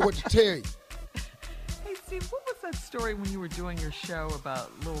I don't know what to tell you. Hey, Steve, what was that story when you were doing your show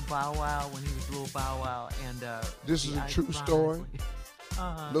about Lil Bow Wow, when he was Lil Bow Wow? And this is a true story.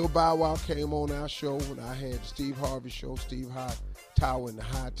 Lil Bow Wow came on our show when I had Steve Harvey show, Steve High Tower and the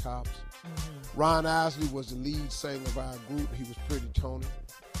High Tops. Ron Isley was the lead singer of our group. He was Pretty Tony.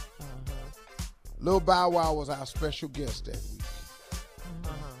 Lil Bow Wow was our special guest that week.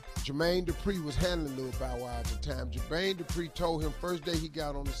 Jermaine Dupri was handling Lil Bow Wow at the time. Jermaine Dupri told him first day he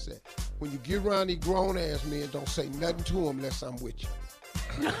got on the set, when you get around these grown-ass men, don't say nothing to them unless I'm with you.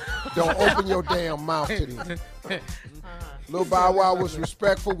 Don't open your damn mouth to them. Lil Bow Wow was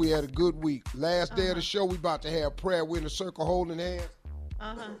respectful. We had a good week. Last day of the show, we about to have prayer. We're in a circle holding hands.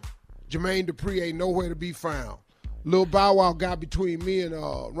 Jermaine Dupri ain't nowhere to be found. Lil Bow Wow got between me and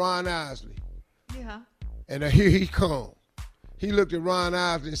Ron Isley. Yeah. And here he come. He looked at Ron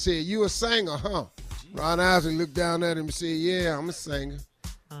Isley and said, "You a singer, huh?" Ron Isley looked down at him and said, "Yeah, I'm a singer."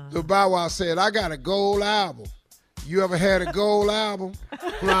 Lil Bow Wow said, "I got a gold album. You ever had a gold album?"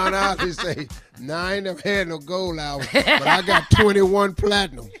 Ron Isley said, "Nah, I ain't never had no gold album, but I got 21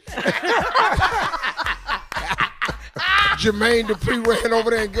 platinum." Jermaine Dupri ran over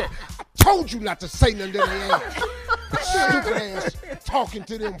there and go, "I told you not to say nothing to their ass." Stupid ass talking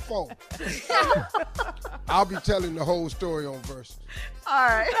to them folks. I'll be telling the whole story on Versus. All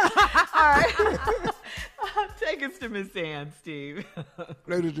right. Take us to Miss Ann, Steve.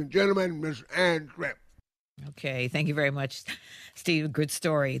 Ladies and gentlemen, Miss Ann Tripp. Okay, thank you very much, Steve. Good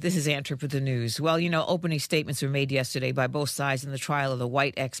story. This is Ann Tripp with the news. Well, opening statements were made yesterday by both sides in the trial of the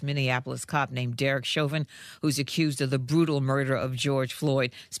white ex-Minneapolis cop named Derek Chauvin, who's accused of the brutal murder of George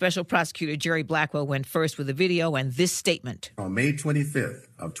Floyd. Special Prosecutor Jerry Blackwell went first with a video and this statement. On May 25th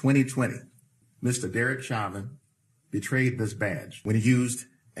of 2020, Mr. Derek Chauvin betrayed this badge when he used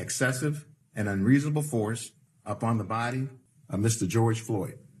excessive and unreasonable force upon the body of Mr. George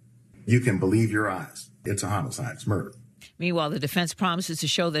Floyd. You can believe your eyes. It's a homicide. It's murder. Meanwhile, the defense promises to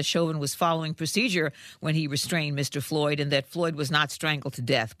show that Chauvin was following procedure when he restrained Mr. Floyd and that Floyd was not strangled to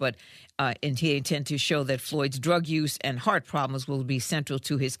death. But he intends to show that Floyd's drug use and heart problems will be central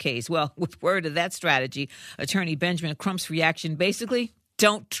to his case. Well, with word of that strategy, attorney Benjamin Crump's reaction basically,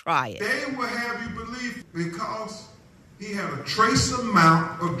 don't try it. They will have you believe because he had a trace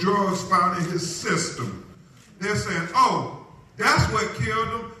amount of drugs found in his system. They're saying, oh, that's what killed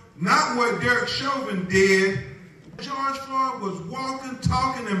him, not what Derek Chauvin did. George Floyd was walking,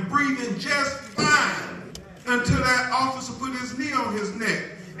 talking, and breathing just fine until that officer put his knee on his neck.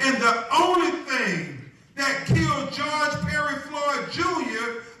 And the only thing that killed George Perry Floyd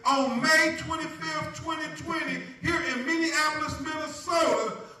Jr. on May 25th, 2020, here in Minneapolis,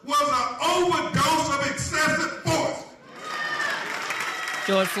 Minnesota, was an overdose of excessive force.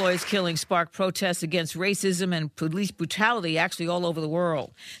 George Floyd's killing sparked protests against racism and police brutality actually all over the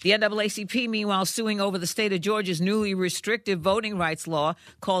world. The NAACP, meanwhile, suing over the state of Georgia's newly restrictive voting rights law,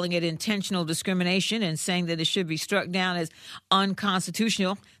 calling it intentional discrimination and saying that it should be struck down as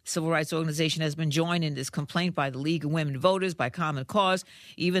unconstitutional. The civil rights organization has been joined in this complaint by the League of Women Voters, by Common Cause,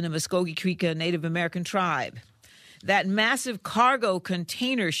 even the Muskogee Creek Native American tribe. That massive cargo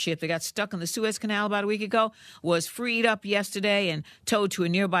container ship that got stuck in the Suez Canal about a week ago was freed up yesterday and towed to a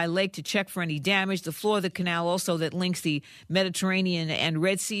nearby lake to check for any damage. The floor of the canal also that links the Mediterranean and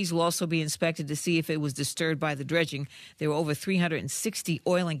Red Seas will also be inspected to see if it was disturbed by the dredging. There were over 360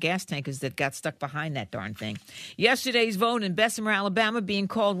 oil and gas tankers that got stuck behind that darn thing. Yesterday's vote in Bessemer, Alabama, being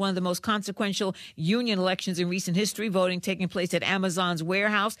called one of the most consequential union elections in recent history. Voting taking place at Amazon's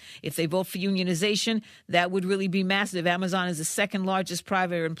warehouse. If they vote for unionization, that would really be massive. Amazon is the second largest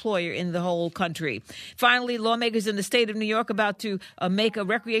private employer in the whole country. Finally, lawmakers in the state of New York about to make a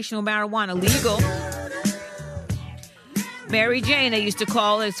recreational marijuana legal. Mary Jane, they used to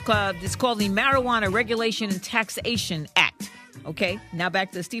call it. It's called the Marijuana Regulation and Taxation Act. Okay, now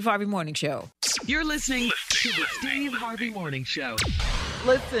back to the Steve Harvey Morning Show. You're listening to the Steve Harvey Morning Show.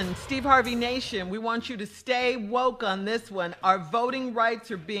 Listen, Steve Harvey Nation, we want you to stay woke on this one. Our voting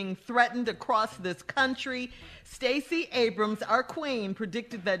rights are being threatened across this country. Stacey Abrams, our queen,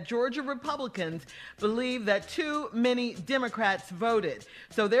 predicted that Georgia Republicans believe that too many Democrats voted.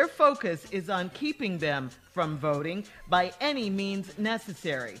 So their focus is on keeping them from voting by any means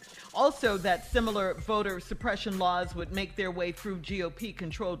necessary. Also, that similar voter suppression laws would make their way through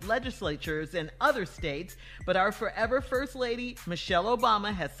GOP-controlled legislatures in other states, but our forever First Lady, Michelle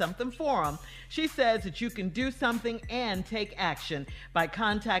Obama, has something for them. She says that you can do something and take action by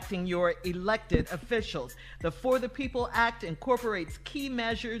contacting your elected officials. The For the People Act incorporates key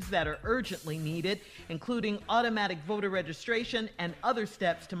measures that are urgently needed, including automatic voter registration and other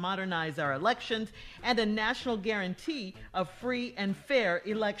steps to modernize our elections, and a national guarantee of free and fair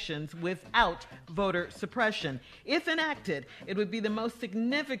elections without voter suppression. If enacted, it would be the most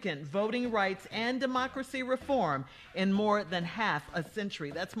significant voting rights and democracy reform in more than half a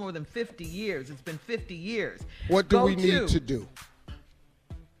century. That's more than 50 years. It's been 50 years. What do we need to do?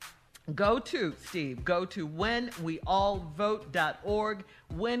 Go to whenweallvote.org,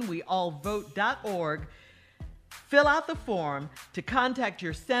 whenweallvote.org. Fill out the form to contact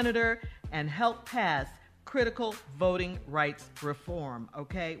your senator and help pass critical voting rights reform,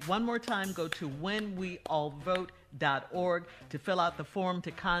 okay? One more time, go to whenweallvote.org to fill out the form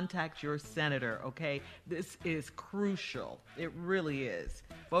to contact your senator, okay? This is crucial. It really is.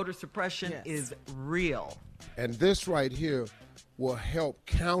 Voter suppression is real. And this right here will help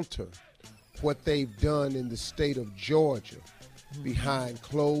counter what they've done in the state of Georgia behind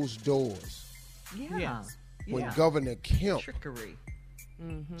closed doors. Yeah. When Governor Kemp trickery.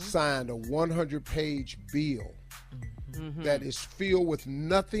 Signed a 100-page bill that is filled with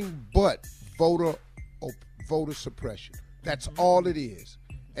nothing but voter suppression. That's all it is.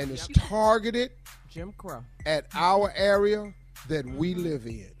 And it's targeted Jim Crow at our area that we live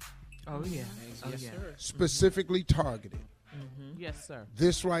in. Oh, yeah. Yes, sir. Specifically targeted. Yes, sir.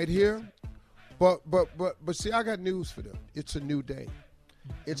 This right here. But see, I got news for them. It's a new day.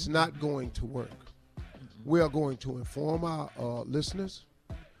 It's not going to work. We are going to inform our listeners.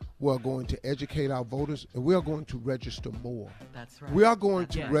 We are going to educate our voters, and we are going to register more. That's right. We are going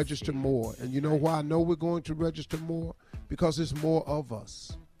to register more. And you know why I know we're going to register more? Because it's more of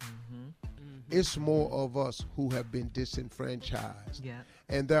us. It's more of us who have been disenfranchised. Yeah.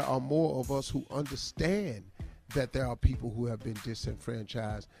 And there are more of us who understand that there are people who have been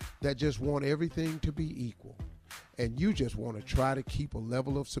disenfranchised that just want everything to be equal. And you just want to try to keep a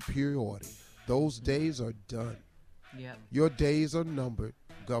level of superiority. Those days are done. Yep. Your days are numbered,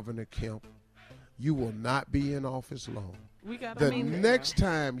 Governor Kemp. You will not be in office long. The next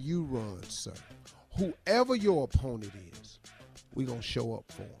time you run, sir, whoever your opponent is, we're going to show up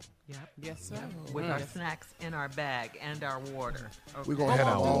for him. Yep. Yes, sir. With our snacks in our bag and our water. Okay. We're going to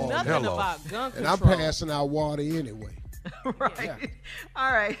have all nothing about gun and control. I'm passing out water anyway. Right. Yeah.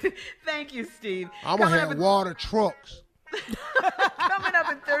 All right. Thank you, Steve. I'm going to have water trucks. Coming up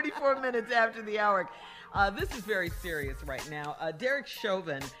in 34 minutes after the hour. This is very serious right now. Derek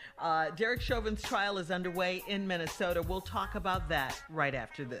Chauvin. Derek Chauvin's trial is underway in Minnesota. We'll talk about that right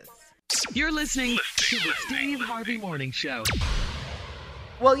after this. You're listening to the Steve Harvey Morning Show.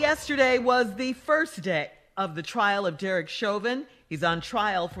 Well, yesterday was the first day of the trial of Derek Chauvin. He's on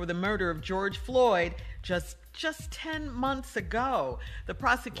trial for the murder of George Floyd just 10 months ago. The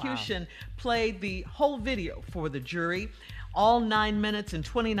prosecution played the whole video for the jury, all 9 minutes and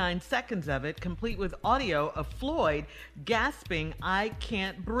 29 seconds of it, complete with audio of Floyd gasping, "I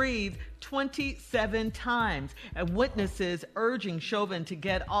can't breathe," 27 times, and witnesses urging Chauvin to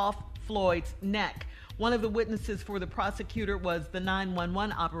get off Floyd's neck. One of the witnesses for the prosecutor was the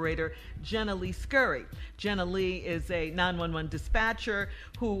 911 operator, Jenna Lee Scurry. Jenna Lee is a 911 dispatcher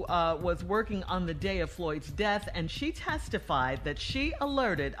who was working on the day of Floyd's death, and she testified that she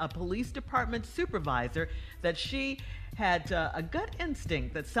alerted a police department supervisor that she had a gut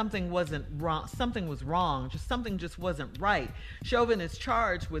instinct that something wasn't wrong, something just wasn't right. Chauvin is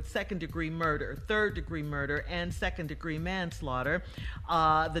charged with second-degree murder, third-degree murder, and second-degree manslaughter.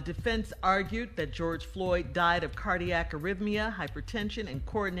 The defense argued that George Floyd died of cardiac arrhythmia, hypertension, and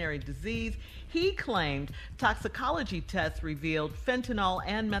coronary disease. He claimed toxicology tests revealed fentanyl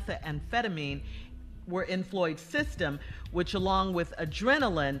and methamphetamine were in Floyd's system, which, along with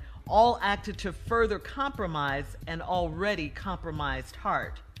adrenaline, all acted to further compromise an already compromised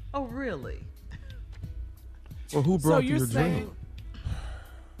heart. Oh, really? Well, who brought the adrenaline? Saying,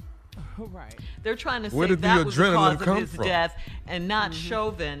 right. They're trying to Where say did the that was the adrenaline cause come of his from? death and not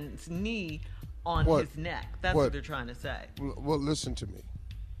Chauvin's knee on his neck. That's what they're trying to say. Well, listen to me.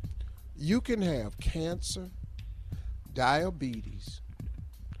 You can have cancer, diabetes,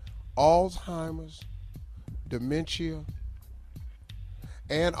 Alzheimer's, dementia,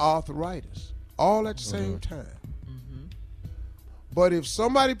 and arthritis all at the same time. But if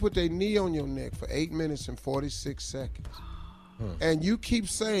somebody put their knee on your neck for 8 minutes and 46 seconds and you keep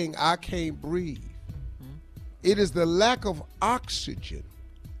saying, "I can't breathe," it is the lack of oxygen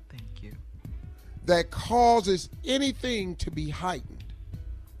that causes anything to be heightened.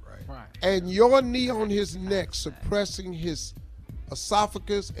 Right. And your knee on his neck suppressing his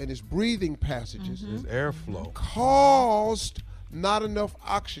esophagus and his breathing passages, his airflow, caused not enough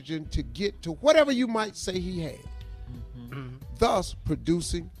oxygen to get to whatever you might say he had, thus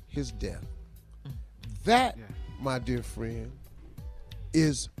producing his death. That, my dear friend,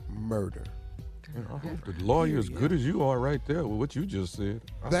 is murder. I hope the lawyer is good as you are right there with what you just said.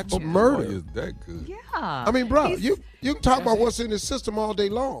 That's hope the murder. lawyer is that good. Yeah. I mean, bro, you can talk about what's in his system all day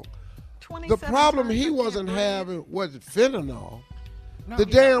long. The problem he wasn't having was fentanyl. The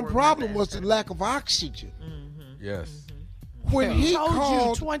damn problem was the lack of oxygen. Yes. When he told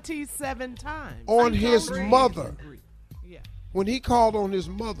called you 27 times on his mother, Yeah. when he called on his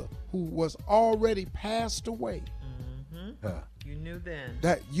mother, who was already passed away, You knew then.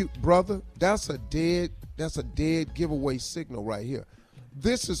 that you brother, that's a dead giveaway signal right here.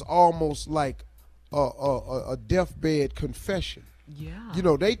 This is almost like a deathbed confession. Yeah. You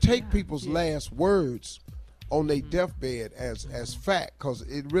know, they take people's last words on their deathbed as fact, because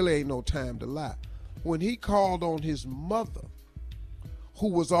it really ain't no time to lie. When he called on his mother, who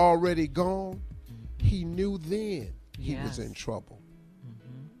was already gone, he knew then he was in trouble.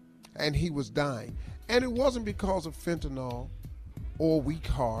 And he was dying. And it wasn't because of fentanyl or weak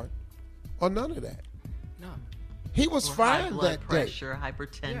heart or none of that. No. He was Or fine high blood that pressure,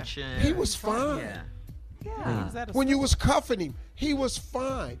 hypertension. He was fine. Yeah. When you was cuffing him, he was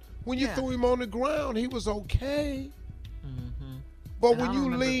fine. When you threw him on the ground, he was okay. But when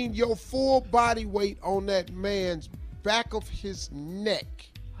you leaned your full body weight on that man's back of his neck,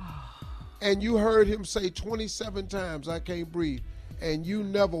 and you heard him say 27 times, "I can't breathe," and you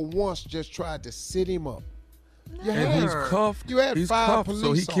never once just tried to sit him up. And he's cuffed. You had He's 5 cuffed, police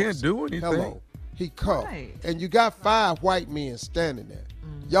so he can't officers. do anything. Hello. He cuffed. Right. And you got 5 white men standing there.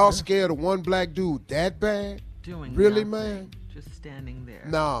 Y'all scared of one black dude that bad? Doing Really, nothing, man? Just standing there.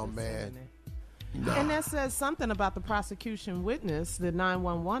 Nah, man. Nah. And that says something about the prosecution witness, the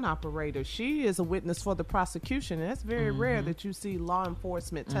 911 operator. She is a witness for the prosecution. And it's very rare that you see law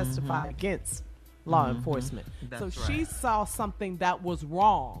enforcement testify against law enforcement. That's so right. she saw something that was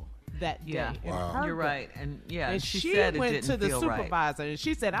wrong. that day. Yeah, in wow. her You're book. right. And yeah, And she said it went didn't to the feel right. supervisor and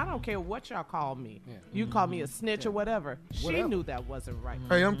she said, I don't care what y'all call me. You call me a snitch or whatever. She knew that wasn't right.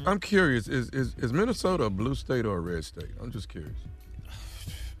 Hey, I'm curious. Is Minnesota a blue state or a red state? I'm just curious.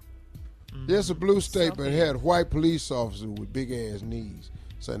 There's a blue state, but it had white police officers with big ass knees.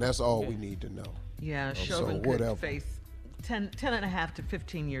 So that's all we need to know. Yeah, Chauvin could face 10 and a half to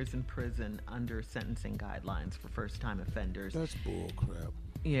 15 years in prison under sentencing guidelines for first-time offenders. That's bull crap.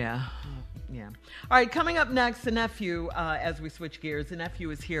 Yeah. Yeah. All right, coming up next, the nephew, as we switch gears, the nephew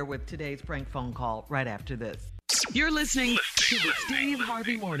is here with today's prank phone call right after this. You're listening to the Steve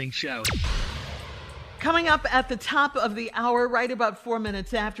Harvey Morning Show. Coming up at the top of the hour, right about 4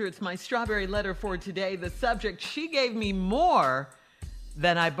 minutes after, it's my strawberry letter for today. The subject, she gave me more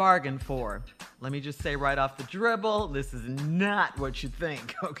than I bargained for. Let me just say right off the dribble, this is not what you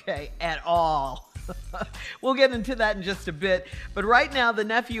think, okay, at all. We'll get into that in just a bit. But right now, the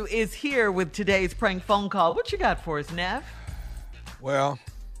nephew is here with today's prank phone call. What you got for us, Nev? Well,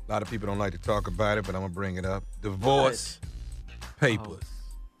 a lot of people don't like to talk about it, but I'm going to bring it up. Divorce papers.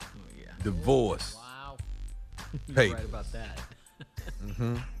 Oh, yeah. Divorce. Wow. Papers. You're right about that.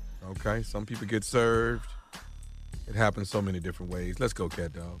 Okay, some people get served. It happens so many different ways. Let's go,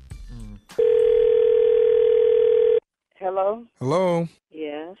 Cat Dog. Hello? Hello?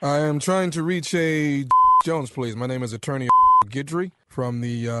 Yes. I am trying to reach a Jones, please. My name is Attorney Guidry from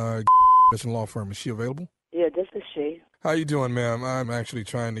the law firm. Is she available? Yeah, this is she. How you doing, ma'am? I'm actually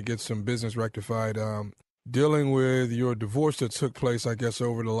trying to get some business rectified. Dealing with your divorce that took place, I guess,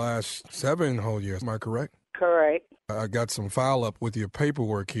 over the last 7 whole years. Am I correct? Correct. I got some file up with your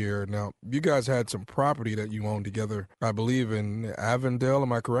paperwork here. Now, you guys had some property that you owned together, I believe, in Avondale.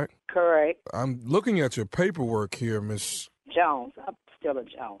 Am I correct? Correct. I'm looking at your paperwork here, Miss Jones. I'm still a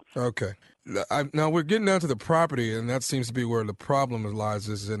Jones. Okay. Now, we're getting down to the property, and that seems to be where the problem lies.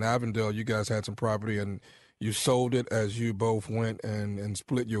 This is in Avondale. You guys had some property, and you sold it as you both went and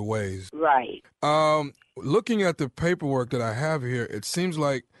split your ways. Right. Looking at the paperwork that I have here, it seems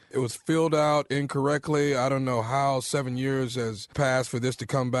like it was filled out incorrectly. I don't know how 7 years has passed for this to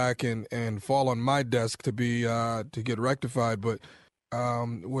come back and fall on my desk to be to get rectified. But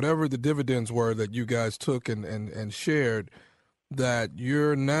whatever the dividends were that you guys took and shared, that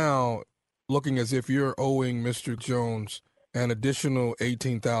you're now looking as if you're owing Mr. Jones an additional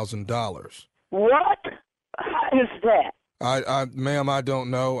 $18,000. What? How is that? Ma'am, I don't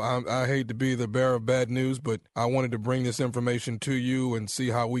know. I hate to be the bearer of bad news, but I wanted to bring this information to you and see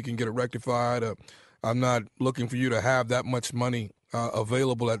how we can get it rectified. I'm not looking for you to have that much money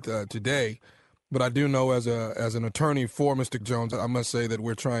available at today, but I do know as an attorney for Mr. Jones, I must say that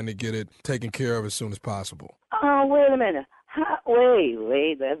we're trying to get it taken care of as soon as possible. Wait a minute. Wait.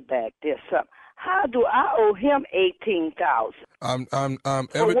 Let's back this up. How do I owe him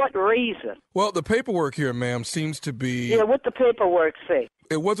 $18,000? For what reason? Well, the paperwork here, ma'am, seems to be. Yeah, what the paperwork say?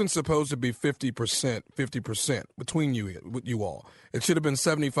 It wasn't supposed to be 50% between you all. It should have been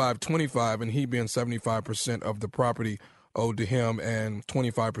 75-25, and he being 75% of the property owed to him and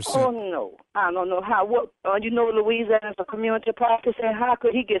 25%. Oh no, I don't know how. What? You know, Louisiana is a community practice, and how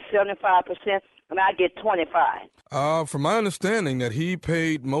could he get 75% and I get 25? From my understanding, that he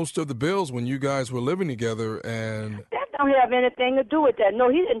paid most of the bills when you guys were living together, and that don't have anything to do with that. No,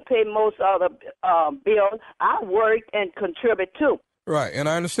 he didn't pay most of the bills. I worked and contributed too. Right, and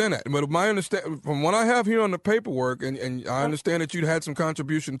I understand that. But from what I have here on the paperwork, and I understand that you had some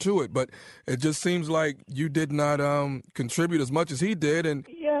contribution to it, but it just seems like you did not contribute as much as he did. And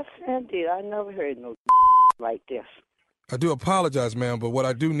yes, indeed, I never heard no like this. I do apologize, ma'am, but what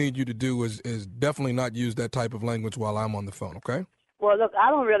I do need you to do is definitely not use that type of language while I'm on the phone, okay? Well, look, I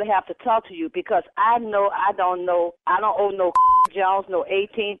don't really have to talk to you because I don't owe no Jones no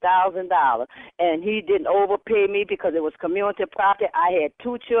 $18,000, and he didn't overpay me because it was community property. I had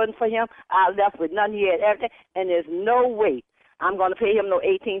 2 children for him. I left with none. He had everything, and there's no way I'm going to pay him no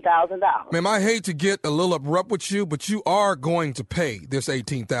 $18,000. Ma'am, I hate to get a little abrupt with you, but you are going to pay this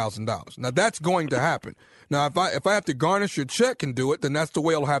 $18,000. Now, that's going to happen. Now, if I have to garnish your check and do it, then that's the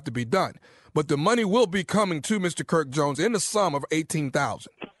way it'll have to be done. But the money will be coming to Mr. Kirk Jones in the sum of $18,000.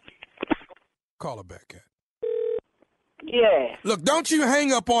 Call her back, Kat. Yeah. Look, don't you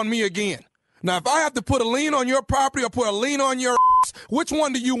hang up on me again. Now, if I have to put a lien on your property or put a lien on your which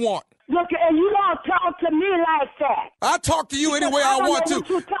one do you want? Look, and you don't talk to me like that. I talk to you any way I want to. I don't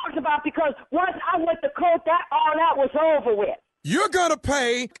know what you talked about because once I went to court, all that was over with. You're going to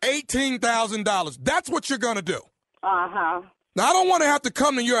pay $18,000. That's what you're going to do. Uh-huh. Now, I don't want to have to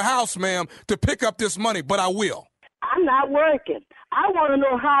come to your house, ma'am, to pick up this money, but I will. I'm not working. I want to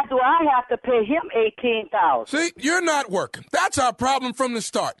know how do I have to pay him $18,000. See, you're not working. That's our problem from the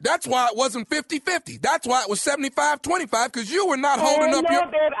start. That's why it wasn't 50-50. That's why it was 75-25, because you were not holding up your...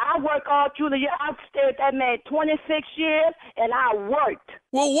 No, baby, I work all through the year. I stayed with that man 26 years, and I worked.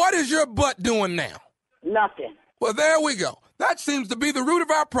 Well, what is your butt doing now? Nothing. Well, there we go. That seems to be the root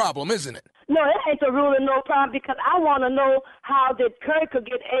of our problem, isn't it? No, it ain't the rule of no problem, because I want to know how did Kurt could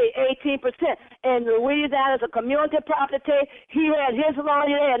get 18%. And Louisiana is a community property. He had his lawyer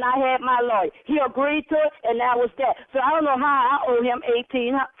there, and I had my lawyer. He agreed to it, and that was that. So I don't know how I owe him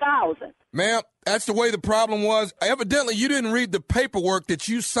 $18,000. Ma'am, that's the way the problem was. Evidently, you didn't read the paperwork that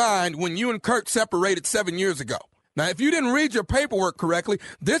you signed when you and Kurt separated 7 years ago. Now, if you didn't read your paperwork correctly,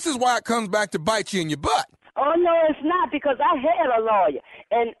 this is why it comes back to bite you in your butt. Oh, no, it's not, because I had a lawyer,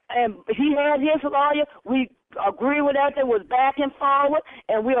 and he had his lawyer. We agree with everything, was back and forward,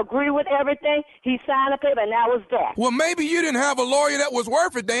 and we agree with everything. He signed the paper, and that was that. Well, maybe you didn't have a lawyer that was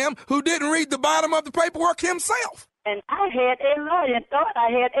worth a damn who didn't read the bottom of the paperwork himself. And I had a lawyer and thought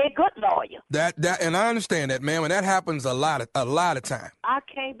I had a good lawyer. That, and I understand that, ma'am, and that happens a lot of time. I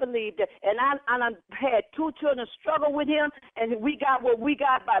can't believe that. And I had 2 children struggle with him, and we got what we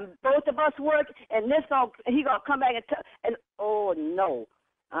got by both of us work, and he gonna come back and tell, and oh no,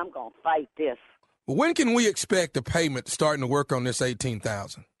 I'm gonna fight this. When can we expect a payment starting to work on this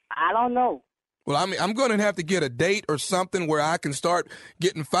 $18,000? I don't know. Well, I mean, I'm going to have to get a date or something where I can start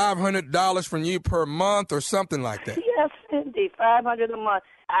getting $500 from you per month or something like that. Yes, indeed, $500 a month.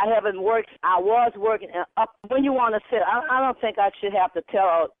 I haven't worked. I was working. When you want to sit, I don't think I should have to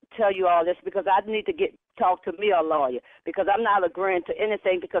tell you all this, because I need to talk to me a lawyer, because I'm not agreeing to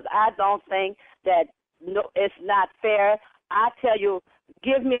anything, because I don't think that it's not fair. I tell you,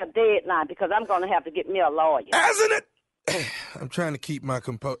 give me a deadline, because I'm going to have to get me a lawyer. Hasn't it? I'm trying to keep my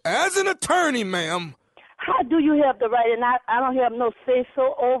composure. As an attorney, ma'am. How do you have the right, and I don't have no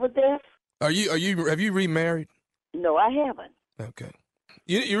say-so over this? Have you remarried? No, I haven't. Okay.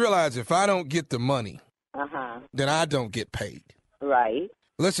 You realize if I don't get the money, then I don't get paid. Right.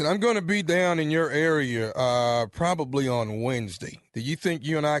 Listen, I'm going to be down in your area probably on Wednesday. Do you think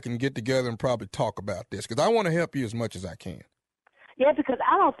you and I can get together and probably talk about this? Because I want to help you as much as I can. Yeah, because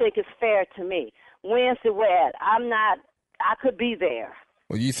I don't think it's fair to me. Wednesday, where I could be there.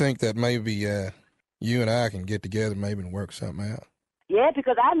 Well, you think that maybe you and I can get together maybe and work something out? Yeah,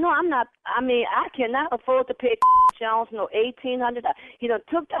 because I know I cannot afford to pay Jones no $1,800. He done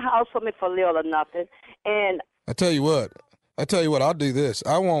took the house from me for little or nothing. And I tell you what, I'll do this.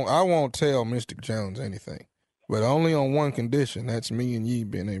 I won't tell Mr. Jones anything, but only on one condition. That's me and you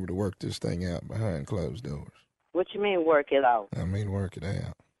being able to work this thing out behind closed doors. What you mean work it out? I mean work it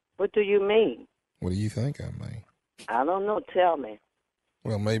out. What do you mean? What do you think I mean? I don't know. Tell me.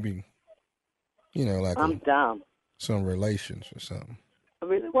 Well, maybe, like I'm dumb. Some relations or something.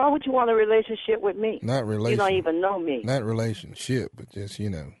 Really? Why would you want a relationship with me? Not relationship. You don't even know me. Not relationship, but just,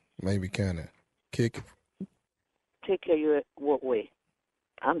 maybe kind of kick it. Take care of you what way?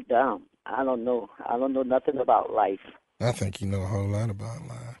 I'm dumb. I don't know. I don't know nothing about life. I think you know a whole lot about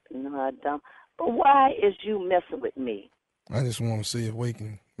life. No, I don't. But why is you messing with me? I just want to see if we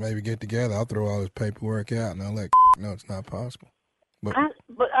can maybe get together. I'll throw all this paperwork out, and I'll let know it's not possible. But I'm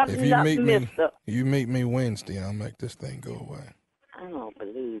if not mister. You meet me Wednesday, and I'll make this thing go away. I don't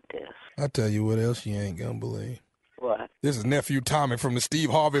believe this. I'll tell you what else you ain't gonna believe. What? This is Nephew Tommy from the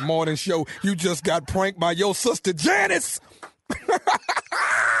Steve Harvey Morning Show. You just got pranked by your sister Janice.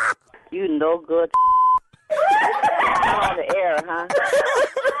 You no good. On the air, huh?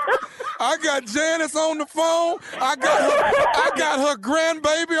 I got Janice on the phone. I got her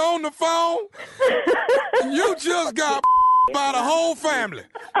grandbaby on the phone. You just got by the whole family.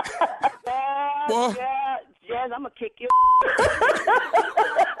 Boy. Janice, I'm gonna kick you.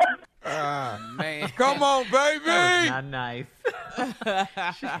 Man. Come on, baby. That was not nice.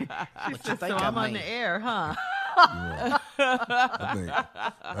 She said, so I'm on the air, huh? Yeah.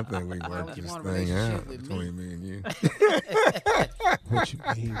 I think we work this thing out between me and you. What you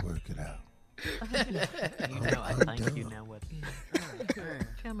mean work it out? I think you know what.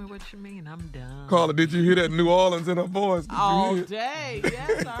 Tell me what you mean. I'm done. Carla, did you hear that New Orleans in her voice? All day.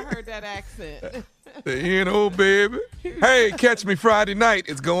 Yes, I heard that accent. The N.O. baby. Hey, catch me Friday night.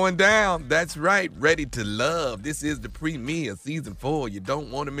 It's going down. That's right. Ready to Love. This is the premiere, season 4. You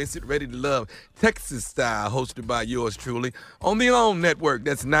don't want to miss it. Ready to Love, Texas style, hosted by yours truly on the OWN network.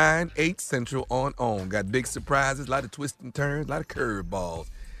 That's 9, 8 Central on OWN. Got big surprises, a lot of twists and turns, a lot of curveballs.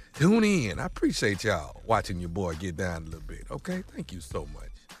 Tune in. I appreciate y'all watching your boy get down a little bit. Okay? Thank you so much.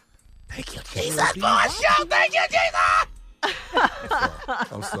 Thank you, Jesus, for a show. Thank you, Jesus.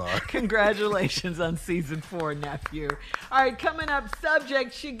 I'm sorry. Congratulations on season 4, nephew. All right, coming up,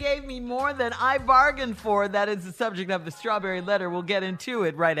 subject, she gave me more than I bargained for. That is the subject of the Strawberry Letter. We'll get into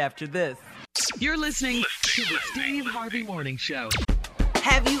it right after this. You're listening to the Steve Harvey Morning Show.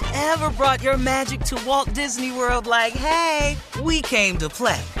 Have you ever brought your magic to Walt Disney World like, hey, we came to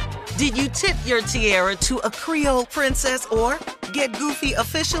play? Did you tip your tiara to a Creole princess or get goofy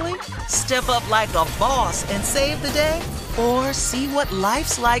officially? Step up like a boss and save the day? Or see what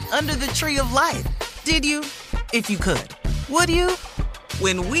life's like under the tree of life? Did you? If you could. Would you?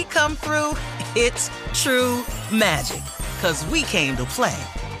 When we come through, it's true magic. 'Cause we came to play.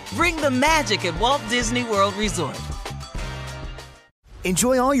 Bring the magic at Walt Disney World Resort.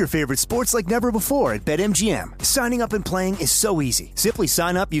 Enjoy all your favorite sports like never before at BetMGM. Signing up and playing is so easy. Simply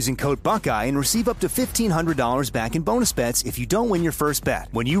sign up using code Buckeye and receive up to $1,500 back in bonus bets if you don't win your first bet.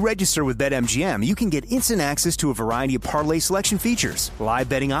 When you register with BetMGM, you can get instant access to a variety of parlay selection features, live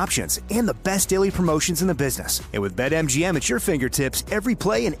betting options, and the best daily promotions in the business. And with BetMGM at your fingertips, every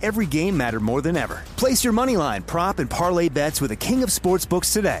play and every game matter more than ever. Place your moneyline, prop, and parlay bets with the king of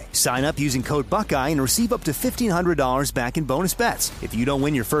sportsbooks today. Sign up using code Buckeye and receive up to $1,500 back in bonus bets if you don't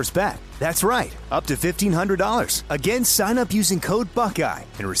win your first bet. That's right, up to $1,500. Again, sign up using code Buckeye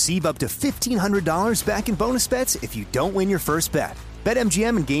and receive up to $1,500 back in bonus bets if you don't win your first bet.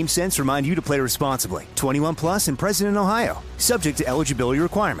 BetMGM and GameSense remind you to play responsibly. 21 plus and present in Ohio. Subject to eligibility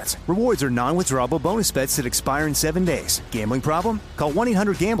requirements. Rewards are non-withdrawable bonus bets that expire in 7 days. Gambling problem? Call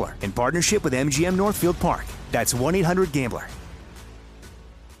 1-800-GAMBLER in partnership with MGM Northfield Park. That's 1-800-GAMBLER.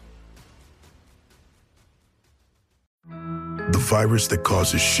 The virus that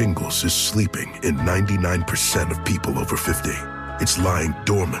causes shingles is sleeping in 99% of people over 50. It's lying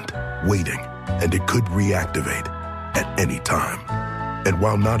dormant, waiting, and it could reactivate at any time. And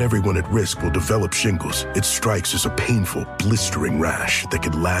while not everyone at risk will develop shingles, it strikes as a painful, blistering rash that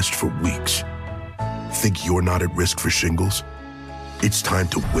can last for weeks. Think you're not at risk for shingles? It's time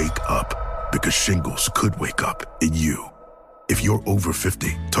to wake up, because shingles could wake up in you. If you're over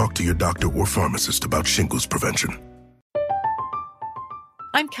 50, talk to your doctor or pharmacist about shingles prevention.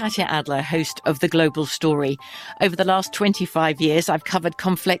 I'm Katya Adler, host of The Global Story. Over the last 25 years, I've covered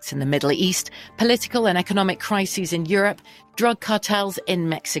conflicts in the Middle East, political and economic crises in Europe, drug cartels in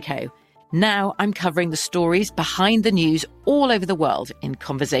Mexico. Now I'm covering the stories behind the news all over the world in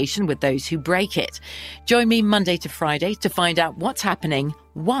conversation with those who break it. Join me Monday to Friday to find out what's happening,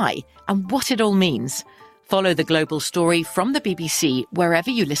 why, and what it all means. Follow The Global Story from the BBC wherever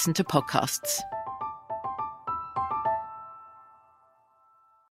you listen to podcasts.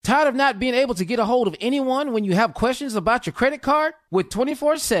 Tired of not being able to get a hold of anyone when you have questions about your credit card? With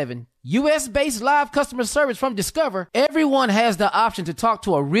 24/7 U.S.-based live customer service from Discover, everyone has the option to talk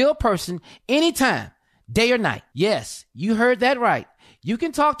to a real person anytime, day or night. Yes, you heard that right. You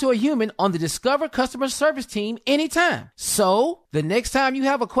can talk to a human on the Discover customer service team anytime. So, the next time you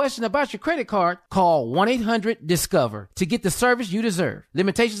have a question about your credit card, call 1-800-DISCOVER to get the service you deserve.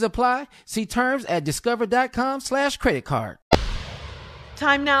 Limitations apply. See terms at discover.com/creditcard.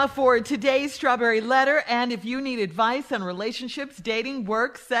 Time now for today's Strawberry Letter. And if you need advice on relationships, dating,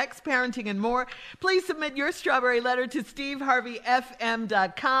 work, sex, parenting, and more, please submit your Strawberry Letter to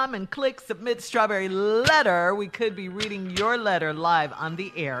steveharveyfm.com and click Submit Strawberry Letter. We could be reading your letter live on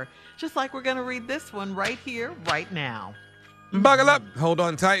the air, just like we're going to read this one right here, right now. Buckle up. Hold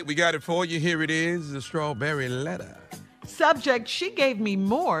on tight. We got it for you. Here it is, the Strawberry Letter. Subject, she gave me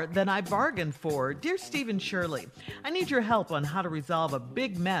more than I bargained for. Dear Steve and Shirley, I need your help on how to resolve a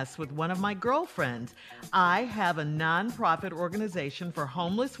big mess with one of my girlfriends. I have a nonprofit organization for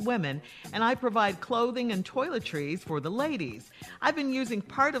homeless women, and I provide clothing and toiletries for the ladies. I've been using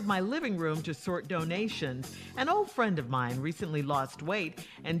part of my living room to sort donations. An old friend of mine recently lost weight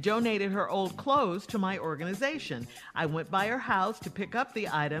and donated her old clothes to my organization. I went by her house to pick up the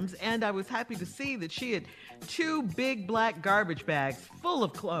items, and I was happy to see that she had 2 big black garbage bags full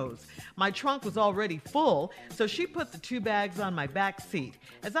of clothes. My trunk was already full, so she put the 2 bags on my back seat.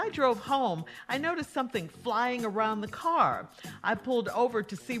 As I drove home, I noticed something flying around the car. I pulled over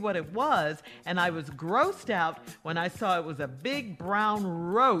to see what it was, and I was grossed out when I saw it was a big brown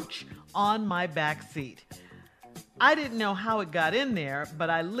roach on my back seat. I didn't know how it got in there, but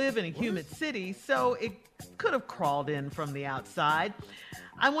I live in a humid city, so it could have crawled in from the outside.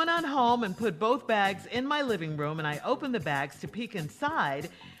 I went on home and put both bags in my living room, and I opened the bags to peek inside,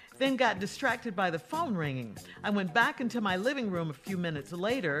 then got distracted by the phone ringing. I went back into my living room a few minutes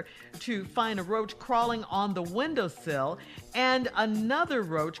later to find a roach crawling on the windowsill and another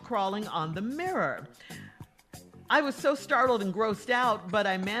roach crawling on the mirror. I was so startled and grossed out, but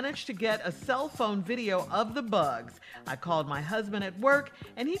I managed to get a cell phone video of the bugs. I called my husband at work,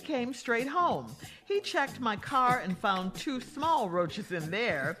 and he came straight home. He checked my car and found 2 small roaches in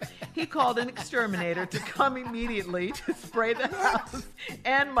there. He called an exterminator to come immediately to spray the house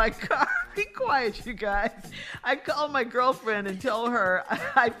and my car. Be quiet, you guys. I called my girlfriend and told her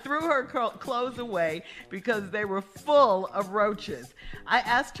I threw her clothes away because they were full of roaches. I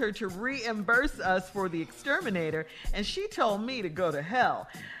asked her to reimburse us for the exterminator, and she told me to go to hell.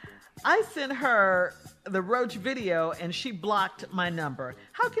 I sent her the roach video, and she blocked my number.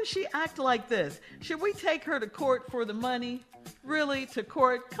 How can she act like this? Should we take her to court for the money? Really? To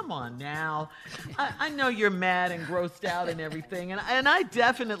court? Come on now. I know you're mad and grossed out and everything, and I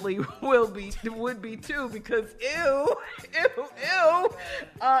definitely would be too, because ew.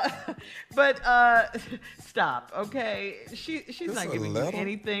 But stop, okay? She's not giving you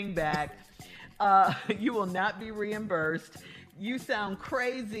anything back. You will not be reimbursed. You sound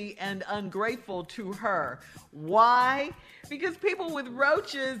crazy and ungrateful to her. Why? Because people with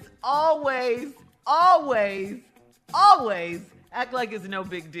roaches always act like it's no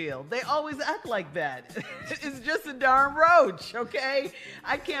big deal. They always act like that. It's just a darn roach, okay?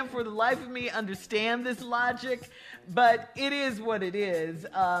 I can't for the life of me understand this logic, but it is what it is.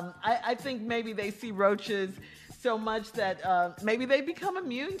 I think maybe they see roaches so much that maybe they become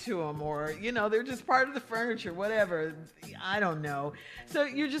immune to them, or, they're just part of the furniture, whatever. I don't know. So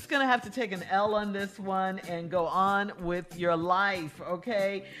you're just going to have to take an L on this one and go on with your life,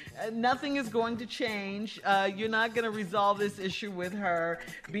 okay? Nothing is going to change. You're not going to resolve this issue with her.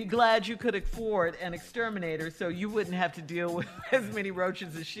 Be glad you could afford an exterminator so you wouldn't have to deal with as many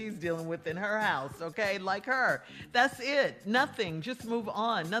roaches as she's dealing with in her house, okay? Like her. That's it. Nothing. Just move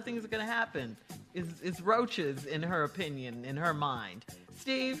on. Nothing's going to happen. It's roaches, in her opinion, in her mind.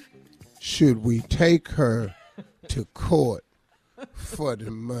 Steve? Should we take her to court for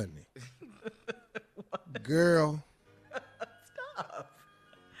the money? Girl. Stop.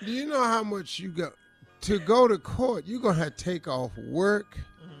 Do you know how much you got? To go to court, you're going to have to take off work.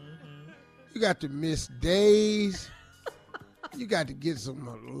 Mm-hmm. You got to miss days. You got to get some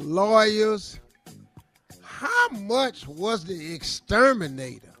lawyers. How much was the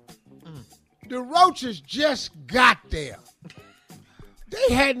exterminator? The roaches just got there.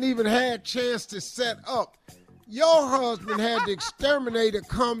 They hadn't even had a chance to set up. Your husband had the exterminator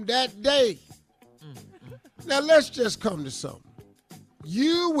come that day. Now let's just come to something.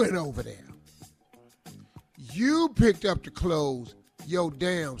 You went over there. You picked up the clothes your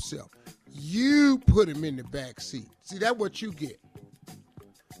damn self. You put them in the back seat. See, that's what you get.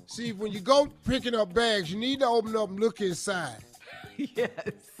 See, when you go picking up bags, you need to open up and look inside. Yes.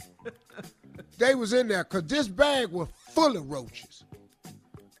 They was in there because this bag was full of roaches.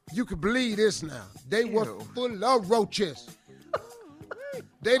 You can believe this now. They were full of roaches.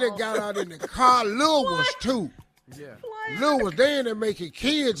 They done got out in the car. Lil was too. Yeah. Lil was they in there making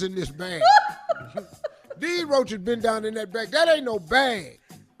kids in this bag. These roaches been down in that bag. That ain't no bag.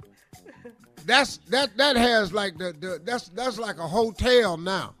 That has like that's like a hotel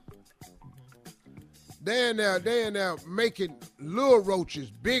now. They in there making little roaches,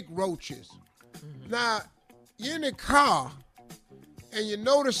 big roaches. Mm-hmm. Now, you're in the car, and you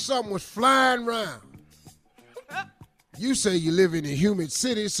notice something was flying around. You say you live in a humid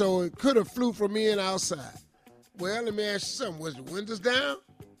city, so it could have flew from in outside. Well, let me ask you something. Was the windows down?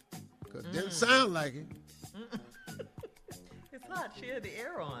 Because it didn't sound like it. It's hot. She had the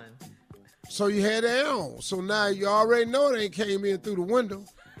air on. So you had the air on. So now you already know they came in through the window.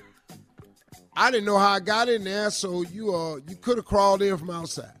 I didn't know how I got in there, so you could have crawled in from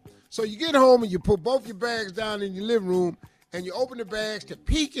outside. So you get home and you put both your bags down in your living room and you open the bags to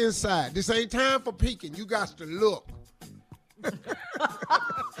peek inside. This ain't time for peeking. You got to look.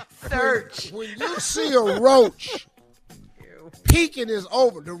 Search. When you see a roach, peeking is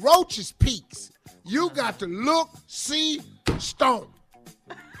over. The roach is peeks. You got to look, see, stone.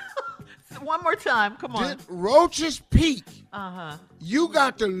 One more time. Come on. Roaches peek. Uh-huh. You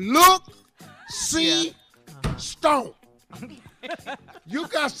got to look, see, stone. You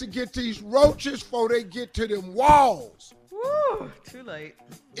got to get these roaches before they get to them walls. Woo, too late.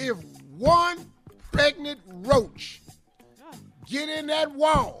 If one pregnant roach get in that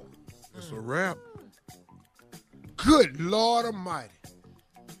wall, it's a wrap. Good Lord Almighty.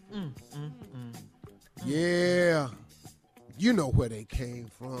 Yeah. You know where they came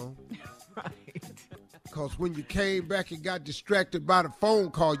from. Right. Because when you came back and got distracted by the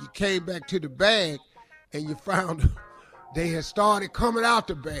phone call, you came back to the bag and you found they had started coming out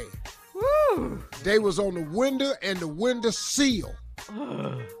the bag. Woo. They was on the window and the window sill.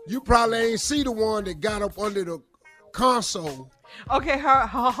 You probably ain't see the one that got up under the console. Okay,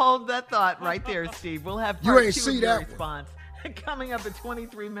 hold that thought right there, Steve. We'll have You part ain't 2 see of your that response. Coming up at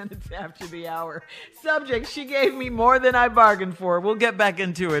 23 minutes after the hour. Subject, she gave me more than I bargained for. We'll get back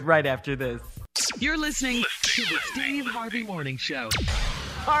into it right after this. You're listening to the Steve Harvey Morning Show.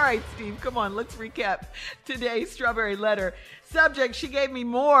 All right, Steve, come on. Let's recap today's Strawberry Letter. Subject, she gave me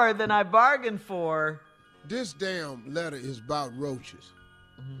more than I bargained for. This damn letter is about roaches.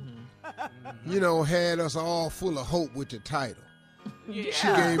 You know, had us all full of hope with the title. Yeah. She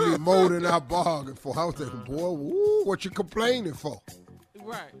gave me more than I bargained for. I was thinking, boy, woo, what you complaining for?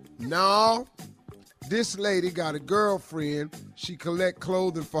 Right. No, this lady got a girlfriend. She collect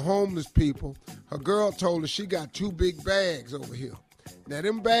clothing for homeless people. Her girl told her she got 2 big bags over here. Now,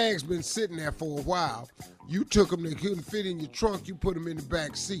 them bags been sitting there for a while. You took them, they couldn't fit in your trunk. You put them in the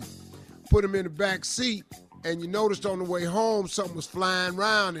back seat. Put them in the back seat, and you noticed on the way home something was flying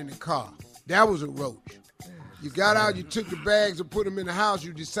around in the car. That was a roach. You got out, you took the bags and put them in the house.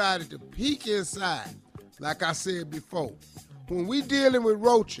 You decided to peek inside, like I said before. When we dealing with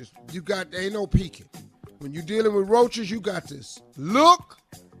roaches, there ain't no peeking. When you dealing with roaches, you got to look,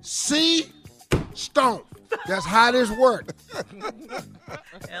 see, stomp. That's how this works.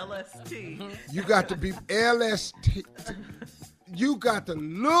 LST. You got to be LST. You got to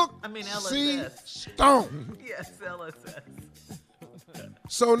look, see, LSS. stomp. Yes, LSS.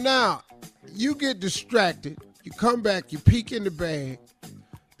 So now, you get distracted. You come back, you peek in the bag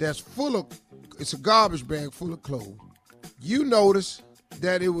that's it's a garbage bag full of clothes. You notice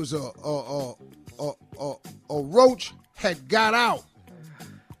that it was a roach had got out,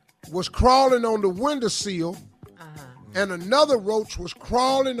 was crawling on the windowsill, and another roach was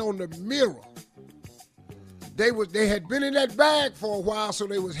crawling on the mirror. They had been in that bag for a while, so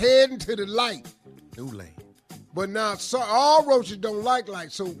they was heading to the light. New lane. But now, all roaches don't like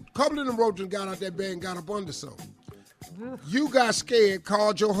light, so a couple of them roaches got out that bag and got up under something. You got scared,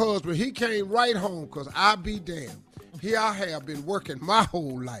 called your husband. He came right home, because I be damned. Here I have been working my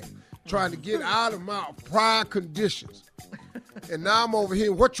whole life, trying to get out of my prior conditions. And now I'm over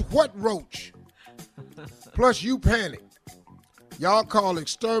here, what roach? Plus you panic. Y'all call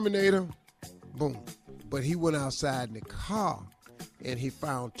exterminator, boom. But he went outside in the car, and he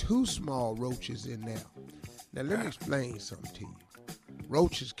found 2 small roaches in there. Now, let me explain something to you.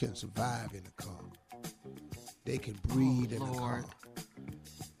 Roaches can survive in a car. They can breathe in a car.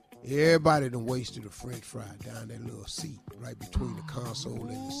 Everybody done wasted a French fry down that little seat right between the console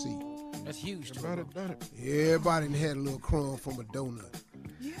and the seat. That's huge. Everybody done had a little crumb from a donut.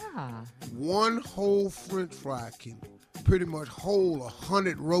 Yeah. One whole French fry can pretty much hold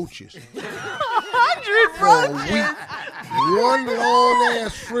 100 roaches. 100 for roaches? a week. One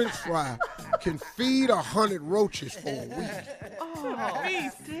long-ass French fry can feed 100 roaches for a week. Oh,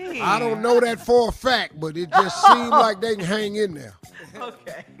 Steve. I don't know that for a fact, but it just seems like they can hang in there.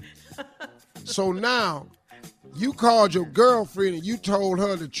 Okay. So now, you called your girlfriend and you told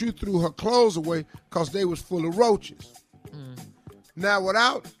her that you threw her clothes away because they was full of roaches. Now,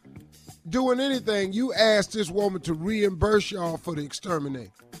 without doing anything, you asked this woman to reimburse y'all for the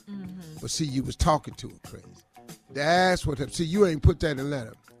exterminate. But see, you was talking to her crazy. That's what happened. See, you ain't put that in the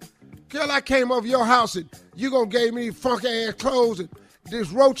letter. Girl, I came over your house and you gonna gave me funky-ass clothes and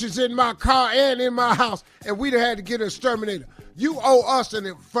there's roaches in my car and in my house and we done had to get an exterminator. You owe us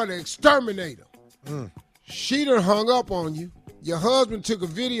for the exterminator. She done hung up on you. Your husband took a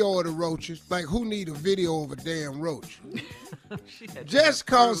video of the roaches. Like, who need a video of a damn roach? Just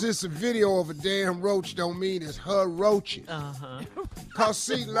cause it's a video of a damn roach don't mean it's her roaches. Cause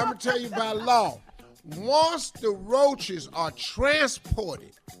see, let me tell you by law, once the roaches are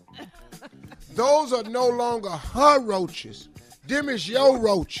transported, those are no longer her roaches. Them is your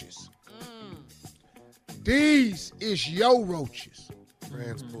roaches. These is your roaches.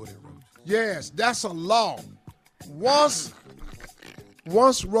 Transported roaches. Yes, that's a law. Once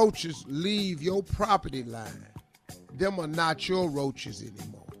roaches leave your property line, them are not your roaches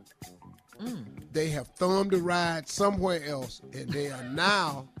anymore. They have thumbed a ride somewhere else, and they are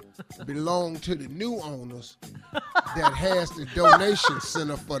now belong to the new owners that has the donation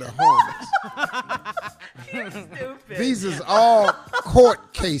center for the homeless. Stupid. These is all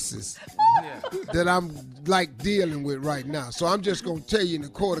court cases that I'm like dealing with right now. So I'm just going to tell you in the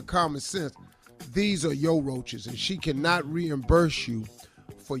court of common sense, these are your roaches, and she cannot reimburse you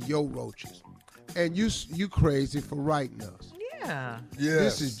for your roaches. And you crazy for writing us. Yeah.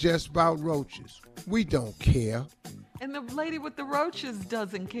 This is just about roaches. We don't care. And the lady with the roaches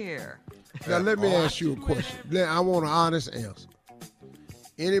doesn't care. Now, let me ask you a question. I want an honest answer.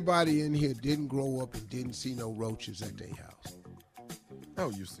 Anybody in here didn't grow up and didn't see no roaches at their house? Oh,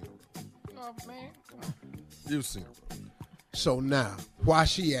 you see roaches. off, man. Come on. You've seen her. So now, why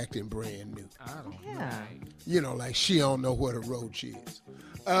she acting brand new? I don't Yeah. You know, like she don't know what a roach is.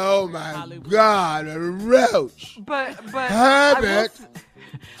 Oh my God, a roach! But Habit.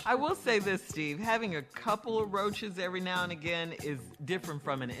 I will say this, Steve. Having a couple of roaches every now and again is different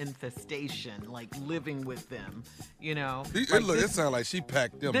from an infestation, like living with them. You know, It sounds like she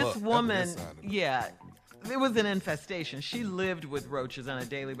packed them up. This woman, yeah, it was an infestation. She lived with roaches on a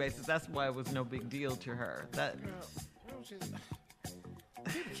daily basis. That's why it was no big deal to her.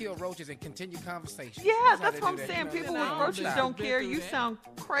 People kill roaches and continue conversation. Yeah, that's what I'm saying. People with roaches don't care. You sound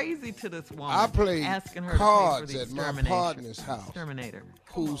crazy to this woman. I played asking her cards to pay for the at my partner's house, exterminator,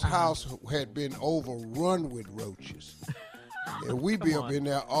 whose house had been overrun with roaches. And we be up in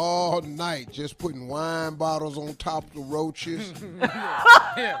there all night just putting wine bottles on top of the roaches.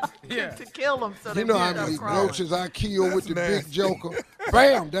 To kill them. So you know how many roaches I kill with the big joker?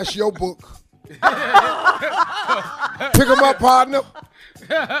 Bam, that's your book. Pick them up, partner.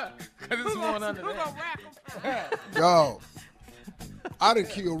 Yo, I done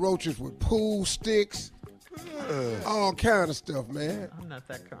kill roaches with pool sticks, all kind of stuff, man. I'm not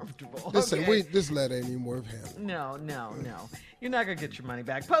that comfortable. Listen, Okay. this letter ain't even worth having. No. You're not going to get your money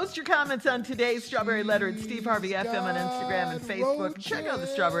back. Post your comments on today's Strawberry Letter at Steve Harvey FM on Instagram and Facebook. Check out the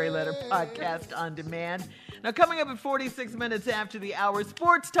Strawberry Letter podcast on demand. Now, coming up at 46 minutes after the hour,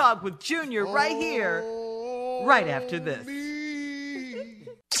 Sports Talk with Junior right here, right after this.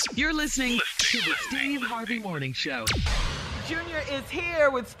 You're listening to the Steve Harvey Morning Show. Junior is here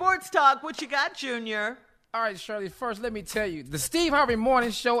with Sports Talk. What you got, Junior? All right, Shirley, first let me tell you, the Steve Harvey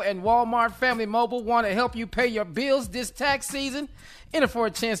Morning Show and Walmart Family Mobile want to help you pay your bills this tax season. Enter for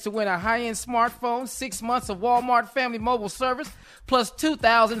a chance to win a high-end smartphone, 6 months of Walmart Family Mobile service, plus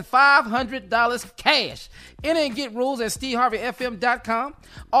 $2,500 cash. Enter and get rules at SteveHarveyFM.com.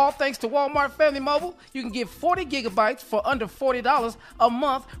 All thanks to Walmart Family Mobile, you can get 40 gigabytes for under $40 a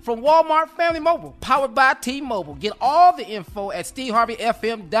month from Walmart Family Mobile, powered by T-Mobile. Get all the info at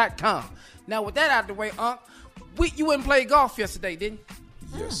SteveHarveyFM.com. Now, with that out of the way, Unc, you went and played golf yesterday, didn't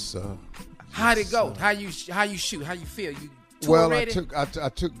you? Yes, sir. How'd it go? How you shoot? How you feel? You Well, I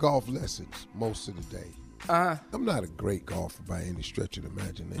took golf lessons most of the day. Uh-huh. I'm not a great golfer by any stretch of the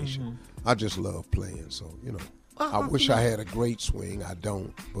imagination. I just love playing, so, I wish I had a great swing. I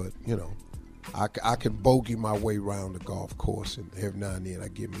don't, but, I can bogey my way around the golf course, and every now and then I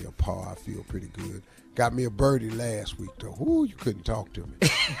give me a par. I feel pretty good. Got me a birdie last week, though. Ooh, you couldn't talk to me.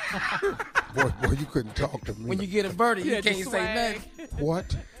 boy, you couldn't talk to me. When you get a birdie, you can't say nothing.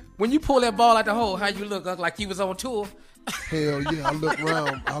 What? When you pull that ball out the hole, how you look? Like you was on tour? Hell yeah, I look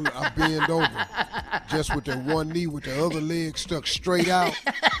around, I bend over, just with that one knee with the other leg stuck straight out.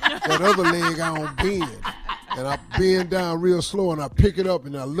 That other leg I don't bend. And I bend down real slow, and I pick it up,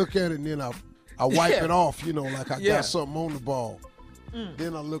 and I look at it, and then I wipe it off, like I got something on the ball.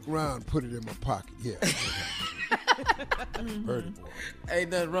 Then I look around and put it in my pocket. Yeah. Birdie boy.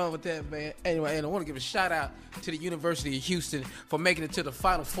 Ain't nothing wrong with that, man. Anyway, and I want to give a shout out to the University of Houston for making it to the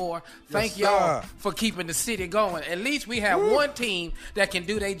Final Four. Thank y'all for keeping the city going. At least we have one team that can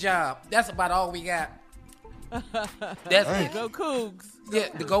do their job. That's about all we got. That's it. Go Cougs. Yeah,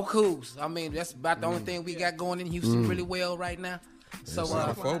 the Go Cougs. I mean, that's about the only thing we got going in Houston really well right now. So,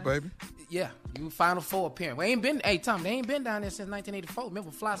 Final Four, baby. Yeah, you Final Four appearance. We ain't been, Tom, they ain't been down there since 1984.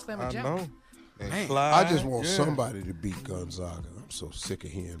 Remember Fly Slam and Jump? I know. I just want somebody to beat Gonzaga. I'm so sick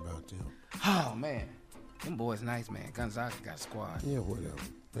of hearing about them. Oh, man. Them boys nice, man. Gonzaga got a squad. Yeah, whatever.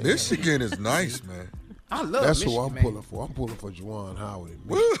 Michigan is nice, man. I love That's Michigan, who I'm pulling for. I'm pulling for Juwan Howard.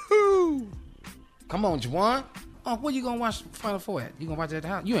 Woohoo! Come on, Juwan. Oh, where you going to watch Final Four at? You going to watch it at the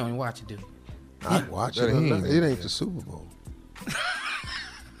house? You ain't even watch it, dude. I watch it. It ain't the Super Bowl.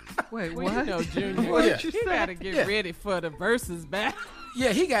 Wait, Well, what? Junior, What you gotta get ready for the versus battle. Yeah,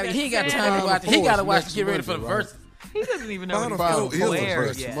 he ain't got time to watch it. He got to watch to get ready for the verse. He doesn't even know Final what he's Four aired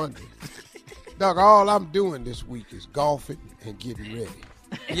is yet. Monday. Doug, all I'm doing this week is golfing and getting ready.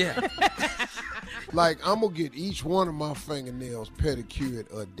 Yeah. Like, I'm going to get each one of my fingernails pedicured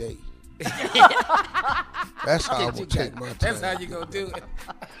a day. That's how I'm going to take my time. That's how you going to do it.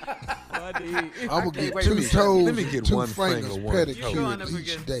 I'm going to get 2 toes let me get and 2 one fingers finger, one pedicured toe.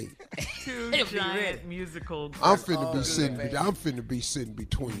 each day. Two giant musical. I'm finna be sitting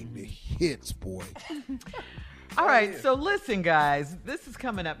between the hits, boy. All right, so listen, guys. This is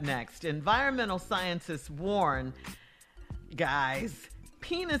coming up next. Environmental scientists warn, guys,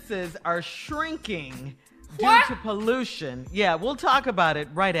 penises are shrinking due to pollution. Yeah, we'll talk about it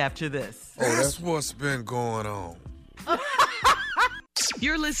right after this. That's what's been going on.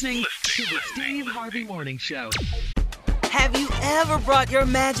 You're listening to the Steve Harvey Morning Show. Have you ever brought your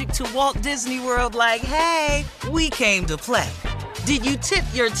magic to Walt Disney World like, hey, we came to play? Did you tip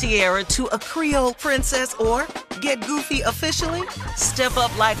your tiara to a Creole princess or get goofy officially? Step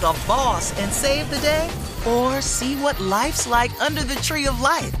up like a boss and save the day? Or see what life's like under the tree of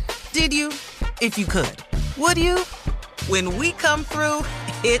life? Did you? If you could. Would you? When we come through,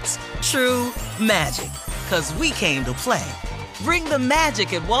 it's true magic. 'Cause we came to play. Bring the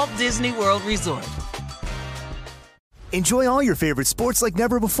magic at Walt Disney World Resort. Enjoy all your favorite sports like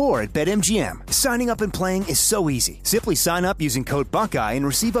never before at BetMGM. Signing up and playing is so easy. Simply sign up using code Buckeye and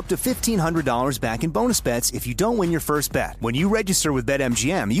receive up to $1,500 back in bonus bets if you don't win your first bet. When you register with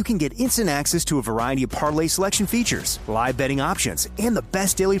BetMGM, you can get instant access to a variety of parlay selection features, live betting options, and the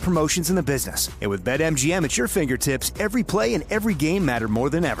best daily promotions in the business. And with BetMGM at your fingertips, every play and every game matter more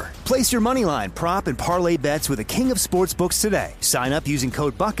than ever. Place your moneyline, prop, and parlay bets with the king of sportsbooks today. Sign up using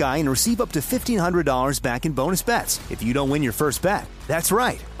code Buckeye and receive up to $1,500 back in bonus bets if you don't win your first bet. That's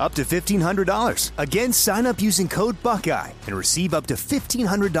right, up to $1,500. Again, sign up using code Buckeye and receive up to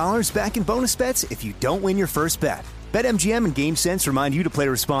 $1,500 back in bonus bets if you don't win your first bet. BetMGM and GameSense remind you to play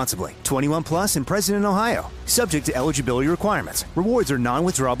responsibly. 21 plus and present in Ohio. Subject to eligibility requirements. Rewards are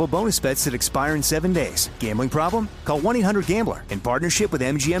non-withdrawable bonus bets that expire in 7 days. Gambling problem? Call 1-800-GAMBLER in partnership with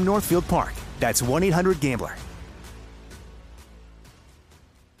MGM Northfield Park. That's 1-800-GAMBLER.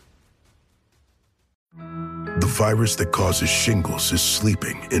 The virus that causes shingles is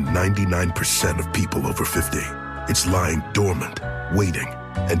sleeping in 99% of people over 50. It's lying dormant, waiting,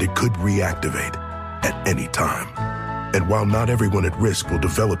 and it could reactivate at any time. And while not everyone at risk will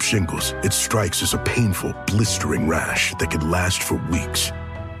develop shingles, it strikes as a painful, blistering rash that can last for weeks.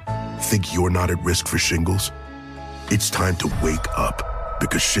 Think you're not at risk for shingles? It's time to wake up,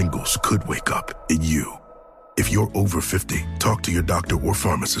 because shingles could wake up in you. If you're over 50, talk to your doctor or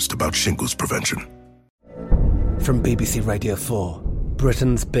pharmacist about shingles prevention. From BBC Radio 4,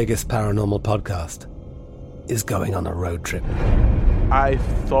 Britain's biggest paranormal podcast is going on a road trip. I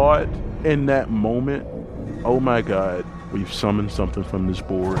thought in that moment, oh my God, we've summoned something from this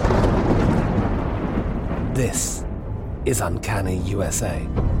board. This is Uncanny USA.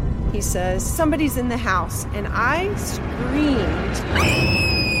 He says, somebody's in the house, and I screamed.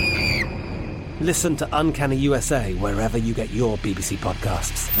 Listen to Uncanny USA wherever you get your BBC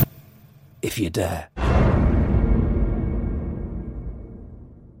podcasts, if you dare.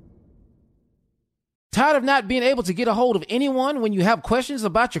 Tired of not being able to get a hold of anyone when you have questions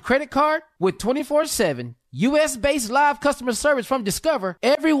about your credit card? With 24/7 U.S.-based live customer service from Discover,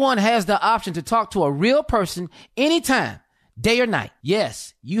 everyone has the option to talk to a real person anytime, day or night.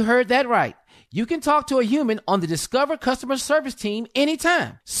 Yes, you heard that right. You can talk to a human on the Discover customer service team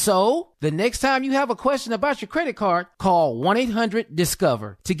anytime. So, the next time you have a question about your credit card, call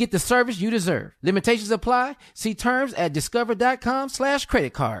 1-800-DISCOVER to get the service you deserve. Limitations apply. See terms at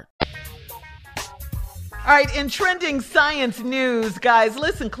discover.com/creditcard. All right, in trending science news, guys,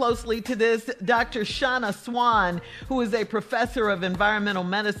 listen closely to this. Dr. Shauna Swan, who is a professor of environmental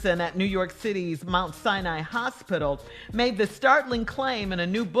medicine at New York City's Mount Sinai Hospital, made the startling claim in a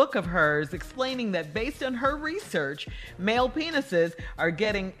new book of hers explaining that based on her research, male penises are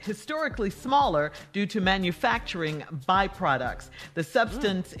getting historically smaller due to manufacturing byproducts. The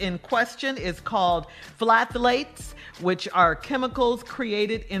substance in question is called phthalates, which are chemicals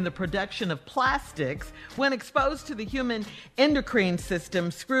created in the production of plastics. When exposed to the human endocrine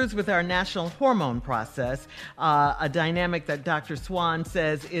system, screws with our national hormone process, a dynamic that Dr. Swan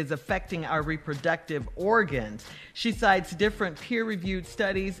says is affecting our reproductive organs. She cites different peer-reviewed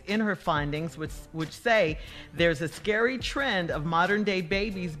studies in her findings, which say there's a scary trend of modern-day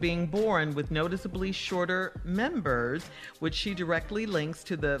babies being born with noticeably shorter members, which she directly links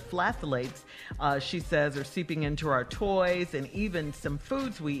to the phthalates, she says, are seeping into our toys and even some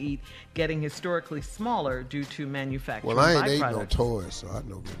foods we eat getting historically smaller due to manufacturing Well, I ain't byproducts. ate no toys, so I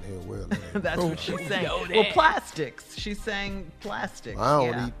know good hell well. That's what she's saying. Well, plastics. She's saying plastics. I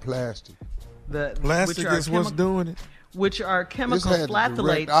don't yeah. eat plastic. Plastic is what's doing it. Which are chemical This had the direct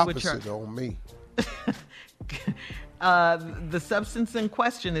phthalates, which are opposite on me. the substance in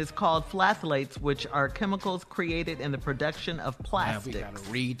question is called phthalates, which are chemicals created in the production of plastics. Man, we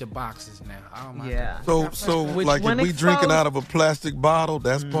gotta read the boxes now. Oh my Yeah. God. So Which, like when if we drinking exposed- out of a plastic bottle,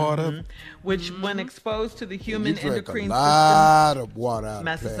 that's part of it. Which, when exposed to the human You drink a endocrine lot system, of water out of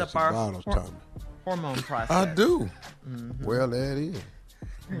messes plastic up our bottles, Tommy. hormone process. I do. Well, that is.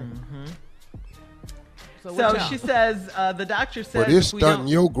 So she says, the doctor says, But it's if we stunting don't-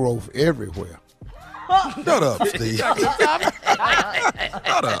 your growth everywhere. Shut up, Steve. Shut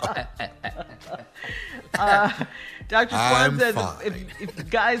up. Dr. Swan says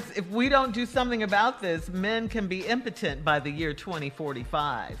fine. if we don't do something about this, men can be impotent by the year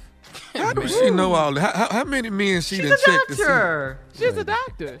 2045. How does she know all that? How many men she done checked to see? She's a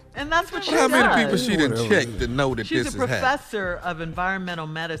doctor. And that's what she How does. many people she done checked to know that She's this a is happening? professor of environmental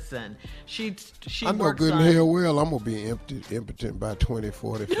medicine. She I know works good on and hell well I'm going to be impotent by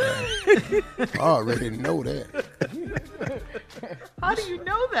 2045. I already know that. How do you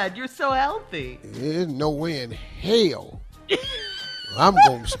know that? You're so healthy. There's no way in hell I'm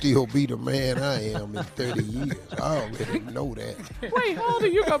going to still be the man I am in 30 years. I already know that. Wait, how old are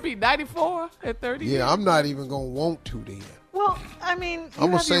you going to be? 94 at 30 years? Yeah, I'm not even going to want to then. Well, I mean, I'm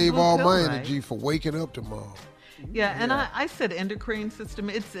going to save all my right? energy for waking up tomorrow. Yeah, and I said endocrine system.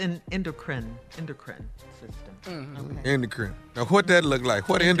 It's an endocrine system. Mm-hmm. Okay. Endocrine. Now, what that look like?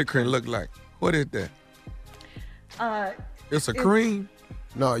 What endocrine look like? What is that? It's a cream?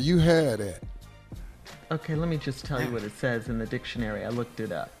 No, you had that. Okay, let me just tell you what it says in the dictionary. I looked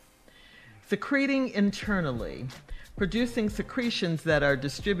it up. Secreting internally, producing secretions that are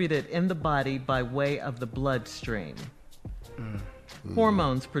distributed in the body by way of the bloodstream.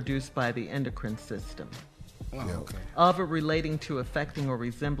 Hormones produced by the endocrine system. Okay. Of or relating to, affecting, or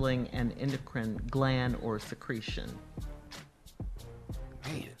resembling an endocrine gland or secretion.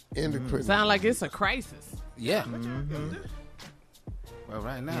 Man. Endocrine. Sound like it's a crisis. Yeah. Well,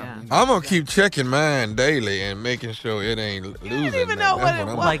 right now. Yeah. I'm going to keep checking mine daily and making sure it ain't losing. even nothing. know what That's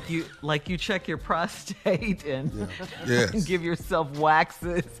it I'm was. Like you check your prostate and, Yes. and give yourself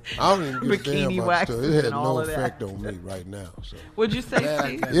waxes, I don't even give a damn bikini about waxes, stuff. It has and all no of that. effect on me right now. So What'd you say,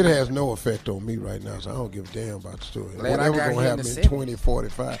 Steve? it has no effect on me right now, so I don't give a damn about the story. Glad I Whatever's got going to here in happen the in 70s.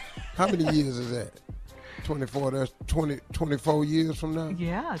 2045. How many years is that? 24, that's 24 years from now?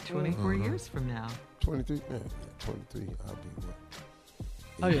 Yeah, 24 years from now. 23? Yeah, 23. I'll be what?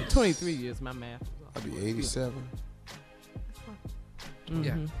 Oh, yeah, 23 years, my math. I'll be 87.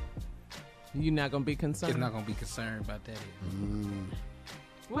 Yeah. You're not going to be concerned? It's not going to be concerned about that.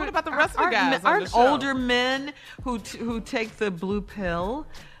 What about the rest of the guys on the Aren't show? older men who take the blue pill,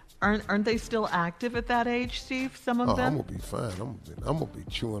 aren't they still active at that age, Steve? Some of Oh, them? I'm going to be fine. I'm going to be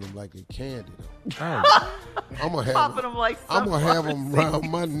chewing them like a candy, though. Oh. I'm going to have Popping them like I'm going to have them around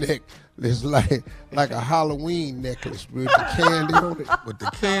my neck. It's like a Halloween necklace with the candy on it. With the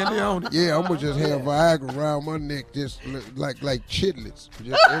candy on it? Yeah, I'm going to just have Viagra around my neck just like chitlets.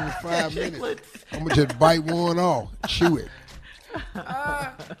 Just every 5 minutes. I'm going to just bite one off, chew it.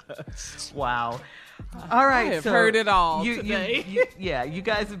 Wow. All right, I have so heard it all you today. you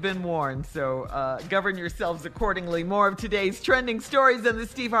guys have been warned, so govern yourselves accordingly. More of today's trending stories on the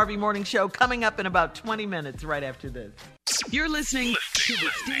Steve Harvey Morning Show coming up in about 20 minutes right after this. You're listening to the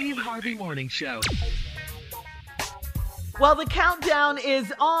Steve Harvey Morning Show. Well, the countdown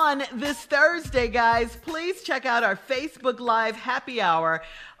is on this Thursday, guys. Please check out our Facebook Live happy hour.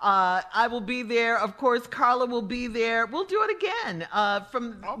 I will be there. Of course, Carla will be there. We'll do it again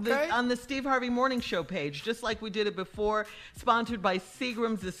on the Steve Harvey Morning Show page, just like we did it before, sponsored by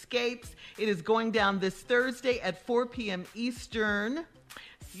Seagram's Escapes. It is going down this Thursday at 4 p.m. Eastern.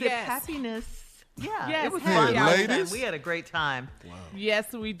 Sip Yes. happiness. Yeah, Yes, it was happy fun. hour. Ladies? We had a great time.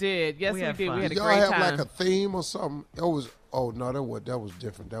 Yes, we did. Yes, we had did. fun. We had Did a y'all great have time. like a theme or something? That was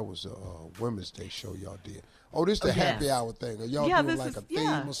different. That was a Women's Day show y'all did. Oh, this the happy hour thing. Are y'all doing this like is- a theme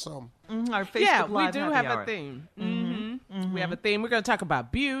yeah. or something? Our Facebook Yeah, we Live do happy have hour. a theme. We have a theme. We're going to talk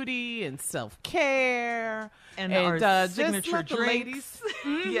about beauty and self-care. And our just signature let the drinks.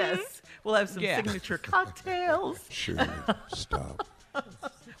 ladies. Yes, we'll have some Yeah. signature cocktails. Shirley, stop.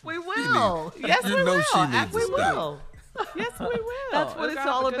 We will. Yes, You we know will. she needs to We Absolutely. stop. will. Yes, we will. That's what We're it's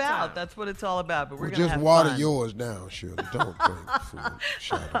gonna all have a good about. time. That's what it's all about. But we're Well, gonna just have water fun. yours down, Shirley. Don't drink food.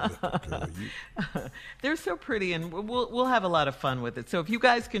 Shot of liquor, girl. They're so pretty, and we'll have a lot of fun with it. So if you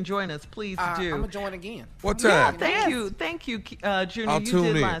guys can join us, please do. I'm going to join again. What Yeah, time? thank you, Junior. I'll You tune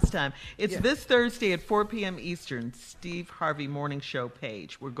did in. last time. It's this Thursday at 4 p.m. Eastern. Steve Harvey Morning Show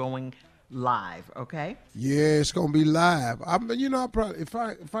page. We're going live. Okay. Yeah, it's gonna be live. I probably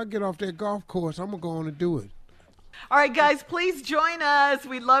if I get off that golf course, I'm gonna go on and do it. All right, guys, please join us.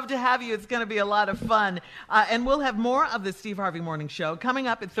 We'd love to have you. It's going to be a lot of fun. And we'll have more of the Steve Harvey Morning Show coming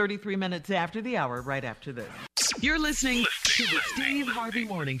up at 33 minutes after the hour, right after this. You're listening to the Steve Harvey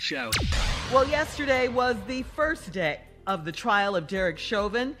Morning Show. Well, yesterday was the first day of the trial of Derek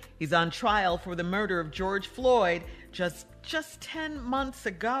Chauvin. He's on trial for the murder of George Floyd just 10 months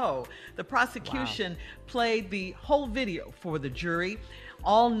ago. The prosecution played the whole video for the jury.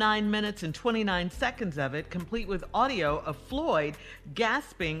 All 9 minutes and 29 seconds of it, complete with audio of Floyd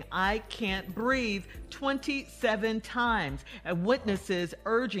gasping, "I can't breathe," 27 times, and witnesses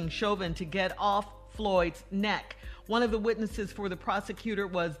urging Chauvin to get off Floyd's neck. One of the witnesses for the prosecutor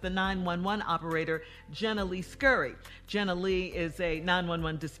was the 911 operator, Jenna Lee Scurry. Jenna Lee is a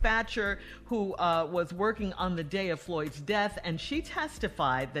 911 dispatcher who was working on the day of Floyd's death, and she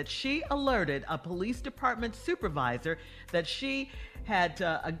testified that she alerted a police department supervisor that she had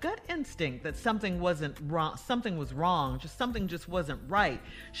a gut instinct that something was wrong, something just wasn't right.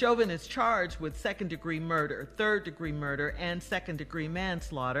 Chauvin is charged with second-degree murder, third-degree murder, and second-degree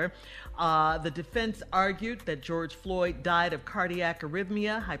manslaughter. The defense argued that George Floyd died of cardiac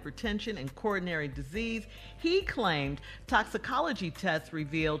arrhythmia, hypertension, and coronary disease. He claimed toxicology tests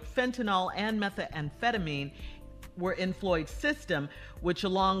revealed fentanyl and methamphetamine were in Floyd's system, which,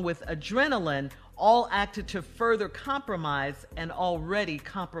 along with adrenaline, all acted to further compromise an already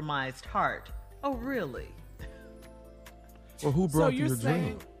compromised heart. Oh, really? Well, who brought the adrenaline?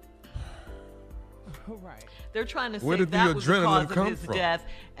 Saying... Right. They're trying to Where say did that the was the adrenaline cause come of his from? death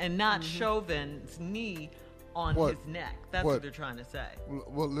and not Chauvin's knee on his neck. That's what they're trying to say.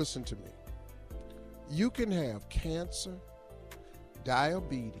 Well, listen to me. You can have cancer,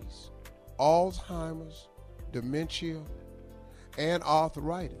 diabetes, Alzheimer's, dementia, and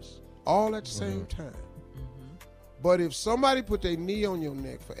arthritis all at the same time. But if somebody put their knee on your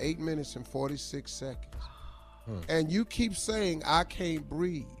neck for 8 minutes and 46 seconds, and you keep saying, I can't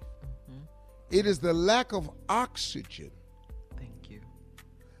breathe, it is the lack of oxygen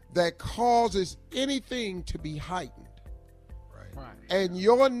that causes anything to be heightened. Right. And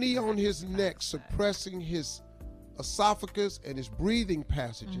your knee on his neck suppressing his esophagus and his breathing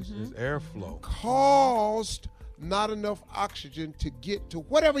passages, his airflow, caused not enough oxygen to get to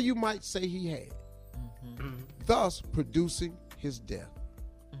whatever you might say he had, thus producing his death.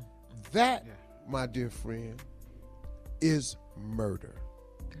 That, my dear friend, is murder.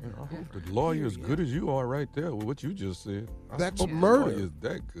 I hope the lawyer is good as you are right there with what you just said. That's murder. The lawyer is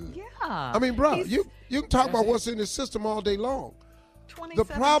that good. Yeah. I mean, bro, you can talk about what's in the system all day long. The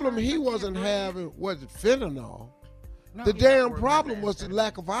problem he wasn't having was fentanyl. No, the damn problem was the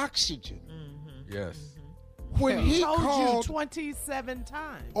lack of oxygen. Yes. When he told called you 27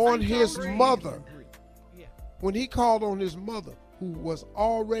 times on his mother, when he called on his mother, who was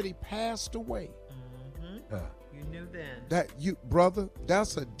already passed away, you knew then. that you, brother,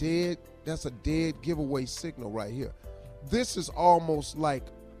 that's a dead giveaway signal right here. This is almost like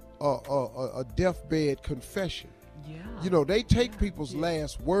a deathbed confession. Yeah. You know, they take people's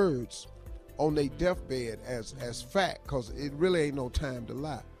last words on their deathbed as fact, because it really ain't no time to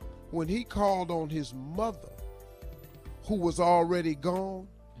lie. When he called on his mother, who was already gone,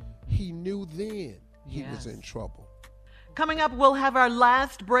 he knew then he was in trouble. Coming up, we'll have our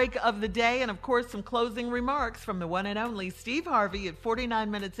last break of the day and, of course, some closing remarks from the one and only Steve Harvey at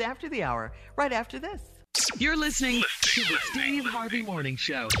 49 minutes after the hour, right after this. You're listening to the Steve Harvey Morning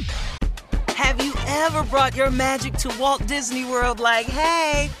Show. Have you ever brought your magic to Walt Disney World like,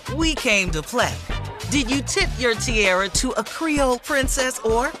 hey, we came to play? Did you tip your tiara to a Creole princess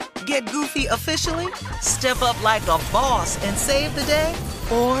or get goofy officially? Step up like a boss and save the day?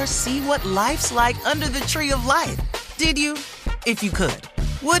 Or see what life's like under the tree of life? Did you? If you could.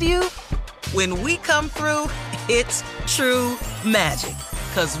 Would you? When we come through, it's true magic.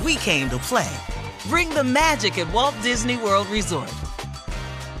 'Cause we came to play. Bring the magic at Walt Disney World Resort.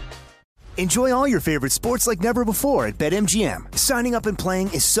 Enjoy all your favorite sports like never before at BetMGM. Signing up and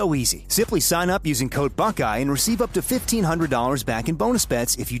playing is so easy. Simply sign up using code Buckeye and receive up to $1,500 back in bonus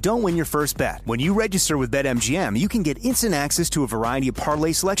bets if you don't win your first bet. When you register with BetMGM, you can get instant access to a variety of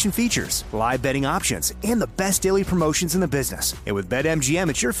parlay selection features, live betting options, and the best daily promotions in the business. And with BetMGM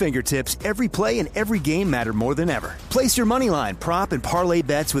at your fingertips, every play and every game matter more than ever. Place your moneyline, prop, and parlay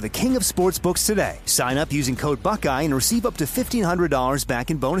bets with the king of sportsbooks today. Sign up using code Buckeye and receive up to $1,500 back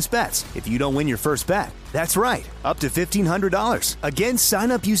in bonus bets if you don't win your first bet. That's right, up to $1,500. Again, sign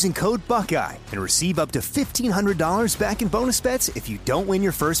up using code Buckeye and receive up to $1,500 back in bonus bets if you don't win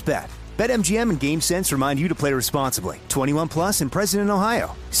your first bet. BetMGM and GameSense remind you to play responsibly. 21 plus and present in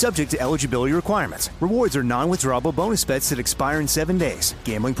Ohio. Subject to eligibility requirements. Rewards are non-withdrawable bonus bets that expire in 7 days.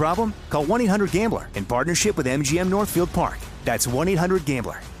 Gambling problem? Call 1-800-GAMBLER in partnership with MGM Northfield Park. That's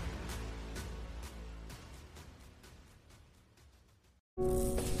 1-800-GAMBLER.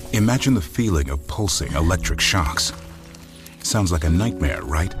 Imagine the feeling of pulsing electric shocks. Sounds like a nightmare,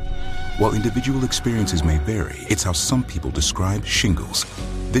 right? While individual experiences may vary, it's how some people describe shingles.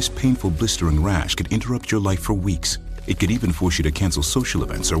 This painful blistering rash could interrupt your life for weeks. It could even force you to cancel social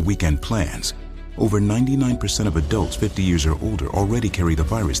events or weekend plans. Over 99% of adults 50 years or older already carry the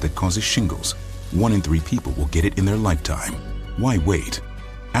virus that causes shingles. 1 in 3 people will get it in their lifetime. Why wait?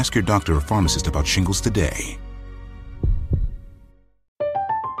 Ask your doctor or pharmacist about shingles today.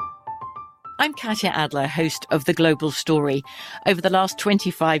 I'm Katya Adler, host of The Global Story. Over the last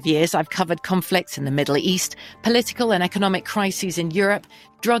 25 years, I've covered conflicts in the Middle East, political and economic crises in Europe,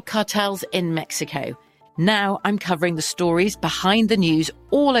 drug cartels in Mexico. Now I'm covering the stories behind the news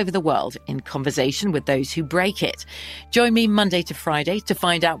all over the world in conversation with those who break it. Join me Monday to Friday to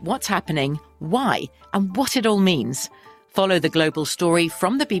find out what's happening, why, and what it all means. Follow The Global Story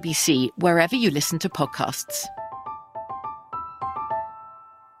from the BBC wherever you listen to podcasts.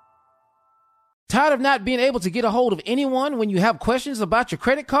 Tired of not being able to get a hold of anyone when you have questions about your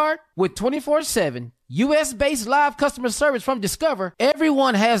credit card? With 24/7 U.S.-based live customer service from Discover,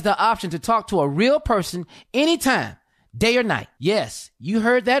 everyone has the option to talk to a real person anytime, day or night. Yes, you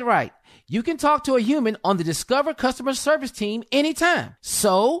heard that right. You can talk to a human on the Discover customer service team anytime.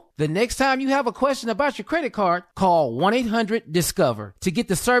 So, the next time you have a question about your credit card, call 1-800-DISCOVER to get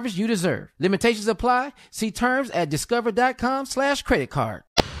the service you deserve. Limitations apply. See terms at discover.com/creditcard.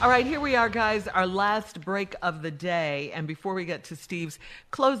 All right, here we are, guys, our last break of the day. And before we get to Steve's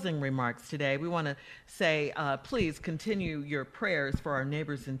closing remarks today, we want to say, please continue your prayers for our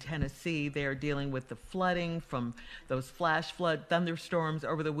neighbors in Tennessee. They are dealing with the flooding from those flash flood thunderstorms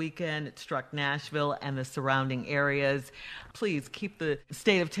over the weekend. It struck Nashville and the surrounding areas. Please keep the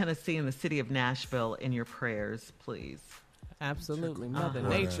state of Tennessee and the city of Nashville in your prayers, please. Absolutely. Mother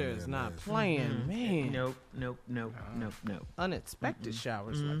Nature is not playing, man. Nope. Unexpected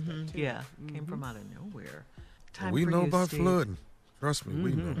showers like that, too. Yeah, came from out of nowhere. We know about flooding. Trust me,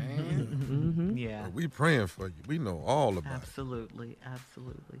 we know. Yeah. We praying for you. We know all about Absolutely.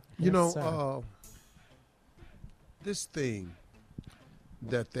 You know, this thing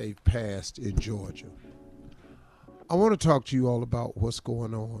that they've passed in Georgia, I want to talk to you all about what's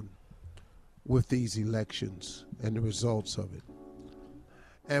going on with these elections and the results of it.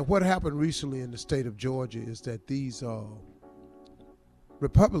 And what happened recently in the state of Georgia is that these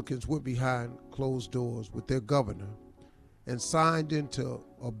Republicans went behind closed doors with their governor and signed into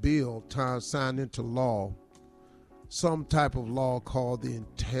a bill, signed into law, some type of law called the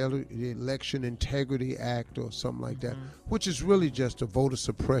Election Integrity Act or something like that, which is really just a voter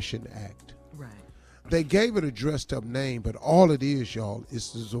suppression act. Right. They gave it a dressed up name, but all it is, y'all,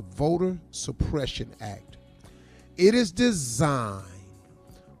 is a voter suppression act. It is designed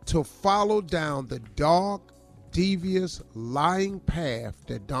to follow down the dark, devious, lying path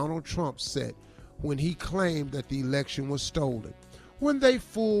that Donald Trump set when he claimed that the election was stolen, when they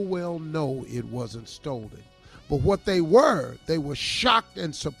full well know it wasn't stolen. But what they were shocked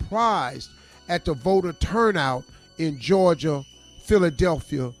and surprised at the voter turnout in Georgia,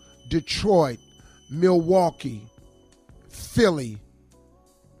 Philadelphia, Detroit, Milwaukee, Philly,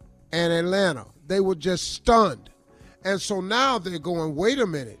 and Atlanta. They were just stunned. And so now they're going, wait a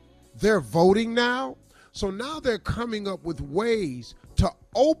minute, they're voting now? So now they're coming up with ways to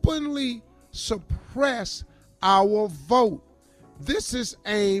openly suppress our vote. This is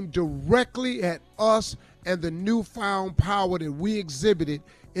aimed directly at us and the newfound power that we exhibited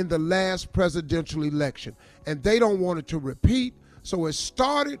in the last presidential election. And they don't want it to repeat. So it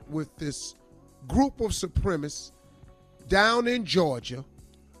started with this group of supremacists down in Georgia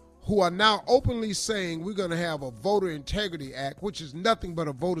who are now openly saying we're going to have a voter integrity act, which is nothing but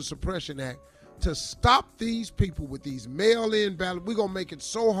a voter suppression act, to stop these people with these mail-in ballots. We're going to make it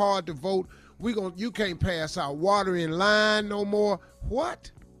so hard to vote. You can't pass out water in line no more. What?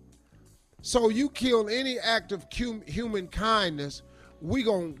 So you kill any act of human kindness, we're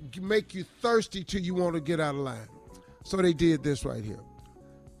going to make you thirsty till you want to get out of line. So they did this right here.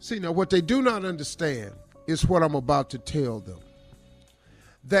 See, now what they do not understand is what I'm about to tell them.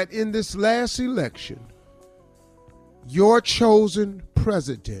 That in this last election, your chosen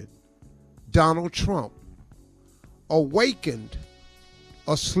president, Donald Trump, awakened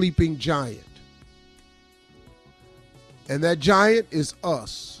a sleeping giant. And that giant is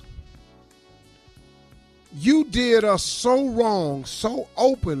us. You did us so wrong, so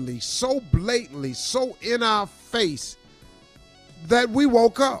openly, so blatantly, so in our face, that we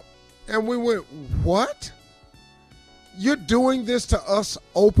woke up and we went, what? You're doing this to us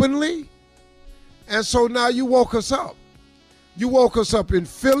openly? And so now you woke us up. You woke us up in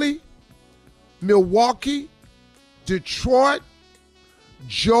Philly, Milwaukee, Detroit,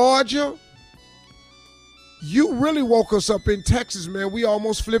 Georgia. You really woke us up in Texas, man. We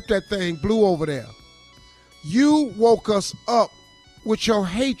almost flipped that thing, blew over there. You woke us up with your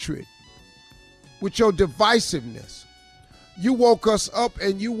hatred, with your divisiveness. You woke us up,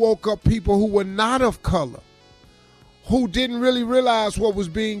 and you woke up people who were not of color, who didn't really realize what was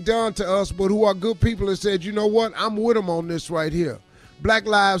being done to us, but who are good people and said, you know what, I'm with them on this right here. Black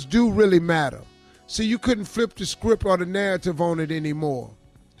lives do really matter. See, you couldn't flip the script or the narrative on it anymore.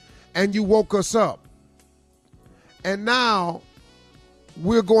 and you woke us up. And now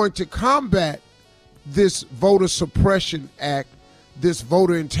we're going to combat this voter suppression act, this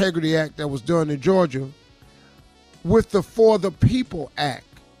voter integrity act that was done in Georgia, with the For the People Act,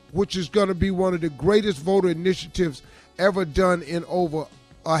 which is going to be one of the greatest voter initiatives ever done in over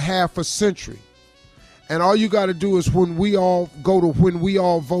a half a century. And all you got to do is go to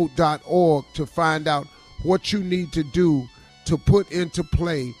whenweallvote.org to find out what you need to do to put into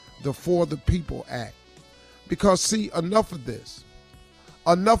play the For the People Act. Because, see, enough of this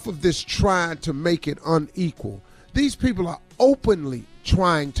trying to make it unequal. These people are openly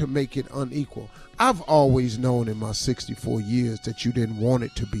trying to make it unequal. I've always known in my 64 years that you didn't want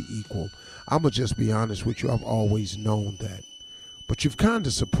it to be equal. I'm going to just be honest with you. I've always known that. But you've kind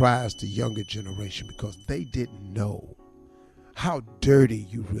of surprised the younger generation because they didn't know how dirty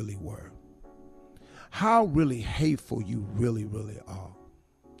you really were, how really hateful you really, really are.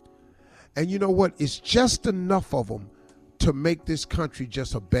 And you know what? It's just enough of them to make this country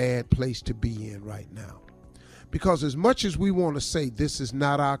just a bad place to be in right now. Because as much as we want to say this is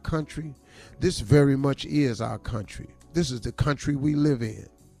not our country, this very much is our country. This is the country we live in.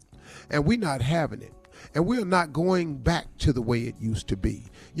 And we're not having it. And we're not going back to the way it used to be.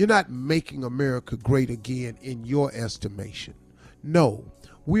 You're not making America great again in your estimation. No,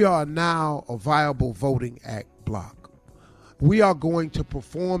 we are now a viable voting act block. We are going to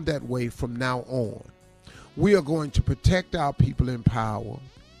perform that way from now on. We are going to protect our people in power.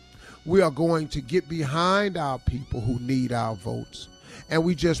 We are going to get behind our people who need our votes. And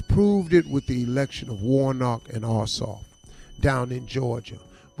we just proved it with the election of Warnock and Ossoff down in Georgia.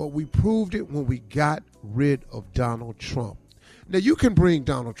 But we proved it when we got rid of Donald Trump. Now, you can bring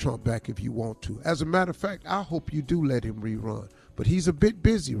Donald Trump back if you want to. As a matter of fact, I hope you do let him rerun. But he's a bit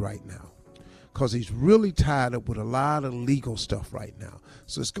busy right now because he's really tied up with a lot of legal stuff right now.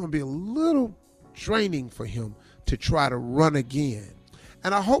 So it's going to be a little draining for him to try to run again.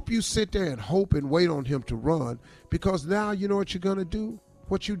 And I hope you sit there and hope and wait on him to run, because now you know what you're going to do?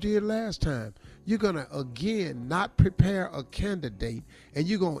 What you did last time. You're going to, again, not prepare a candidate, and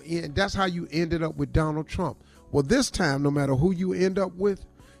you're going to end. That's how you ended up with Donald Trump. Well, this time, no matter who you end up with,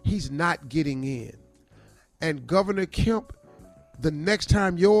 he's not getting in. And Governor Kemp, the next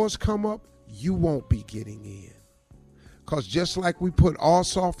time yours come up, you won't be getting in. Because just like we put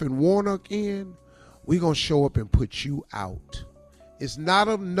Ossoff and Warnock in, we're going to show up and put you out. It's not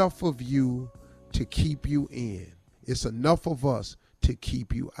enough of you to keep you in. It's enough of us to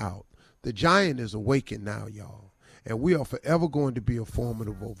keep you out. The giant is awakened now, y'all, and we are forever going to be a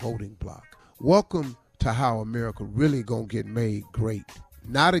formidable voting bloc. Welcome to how America really gonna get made great.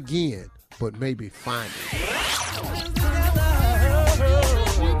 Not again, but maybe finally.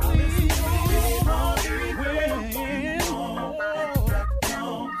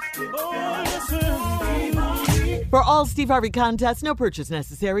 For all Steve Harvey contests, no purchase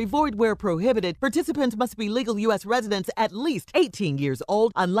necessary, void where prohibited. Participants must be legal U.S. residents at least 18 years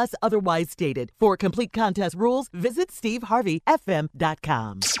old unless otherwise stated. For complete contest rules, visit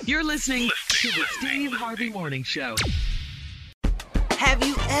SteveHarveyFM.com. You're listening to the Steve Harvey Morning Show. Have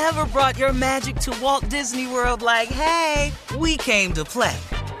you ever brought your magic to Walt Disney World like, hey, we came to play?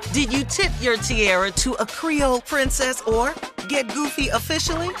 Did you tip your tiara to a Creole princess or get goofy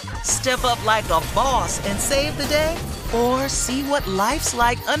officially? Step up like a boss and save the day? Or see what life's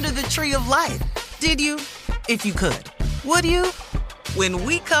like under the tree of life? Did you? If you could. Would you? When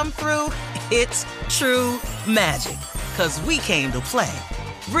we come through, it's true magic. 'Cause we came to play.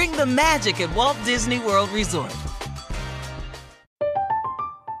 Bring the magic at Walt Disney World Resort.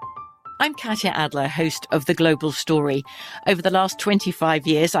 I'm Katya Adler, host of The Global Story. Over the last 25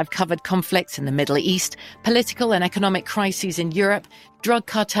 years, I've covered conflicts in the Middle East, political and economic crises in Europe, drug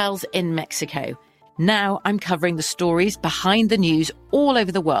cartels in Mexico. Now I'm covering the stories behind the news all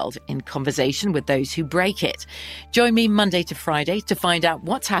over the world in conversation with those who break it. Join me Monday to Friday to find out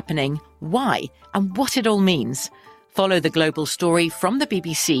what's happening, why, and what it all means. Follow The Global Story from the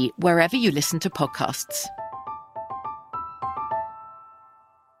BBC wherever you listen to podcasts.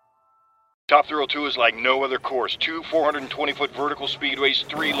 Top Thrill 2 is like no other course. 2 420-foot vertical speedways,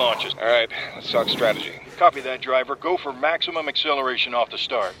 3 launches. All right, let's talk strategy. Copy that, driver. Go for maximum acceleration off the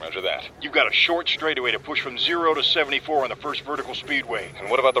start. Roger that. You've got a short straightaway to push from 0 to 74 on the first vertical speedway. And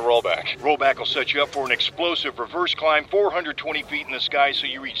what about the rollback? Rollback will set you up for an explosive reverse climb 420 feet in the sky so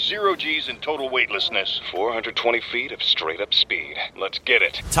you reach 0 G's in total weightlessness. 420 feet of straight-up speed. Let's get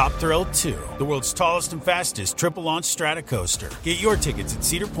it. Top Thrill 2, the world's tallest and fastest triple-launch strata coaster. Get your tickets at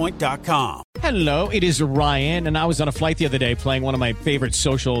cedarpoint.com. Hello, it is Ryan, and I was on a flight the other day playing one of my favorite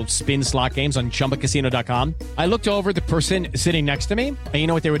social spin slot games on ChumbaCasino.com. I looked over at the person sitting next to me, and you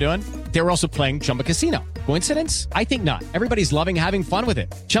know what they were doing? They were also playing Chumba Casino. Coincidence? I think not. Everybody's loving having fun with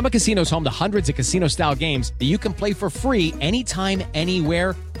it. Chumba Casino is home to hundreds of casino-style games that you can play for free anytime,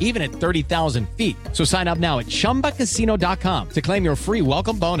 anywhere, even at 30,000 feet. So sign up now at ChumbaCasino.com to claim your free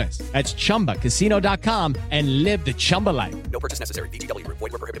welcome bonus. That's ChumbaCasino.com and live the Chumba life. No purchase necessary. VGW. Void where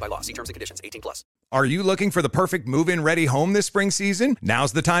prohibited by law. See terms and conditions. 18+. Are you looking for the perfect move-in ready home this spring season?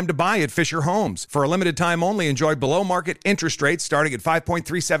 Now's the time to buy at Fisher Homes. For a limited time only, enjoy below-market interest rates starting at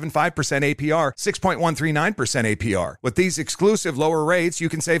 5.375% APR, 6.139% APR. With these exclusive lower rates, you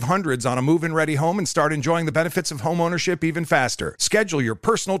can save hundreds on a move-in ready home and start enjoying the benefits of home ownership even faster. Schedule your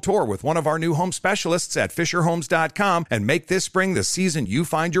personal tour with one of our new home specialists at FisherHomes.com and make this spring the season you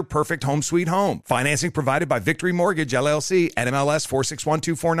find your perfect home sweet home. Financing provided by Victory Mortgage, LLC, NMLS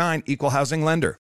 461249, Equal Housing Lender.